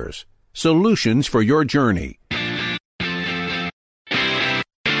Tires. Solutions for your journey.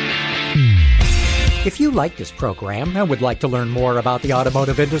 If you like this program and would like to learn more about the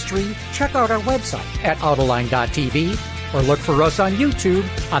automotive industry, check out our website at Autoline.tv or look for us on YouTube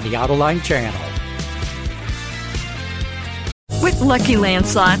on the Autoline channel. With Lucky Land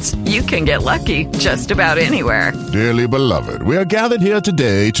Slots, you can get lucky just about anywhere. Dearly beloved, we are gathered here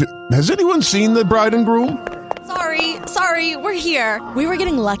today to... Has anyone seen the bride and groom? Sorry, we're here. We were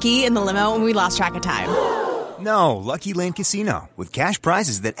getting lucky in the limo and we lost track of time. No, Lucky Land Casino, with cash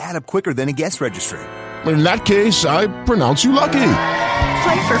prizes that add up quicker than a guest registry. In that case, I pronounce you lucky.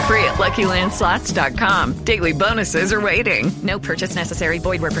 Play for free at LuckyLandSlots.com. Daily bonuses are waiting. No purchase necessary.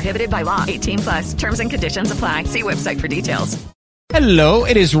 Void where prohibited by law. 18+. Terms and conditions apply. See website for details. Hello,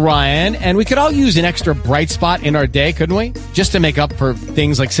 it is Ryan, and we could all use an extra bright spot in our day, couldn't we? Just to make up for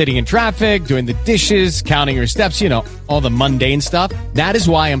things like sitting in traffic, doing the dishes, counting your steps, all the mundane stuff. That is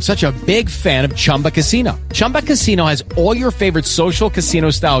why I'm such a big fan of Chumba Casino. Chumba Casino has all your favorite social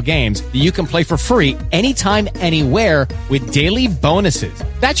casino-style games that you can play for free anytime, anywhere with daily bonuses.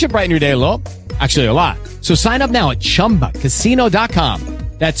 That should brighten your day a little. Actually, a lot. So sign up now at ChumbaCasino.com.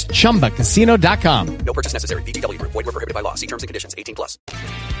 That's ChumbaCasino.com. No purchase necessary. VGW Group. Void where prohibited by law. See terms and conditions. 18+.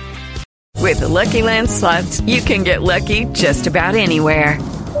 With the Lucky Land Slots, you can get lucky just about anywhere.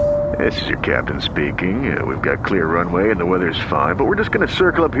 This is your captain speaking. We've got clear runway and the weather's fine, but we're just going to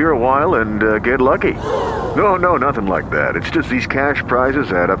circle up here a while and get lucky. No, nothing like that. It's just these cash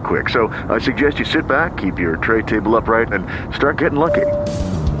prizes add up quick. So I suggest you sit back, keep your tray table upright, and start getting lucky.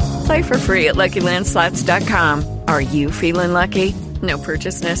 Play for free at LuckyLandSlots.com. Are you feeling lucky? No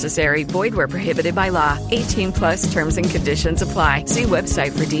purchase necessary. Void where prohibited by law. 18+ terms and conditions apply. See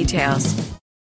website for details.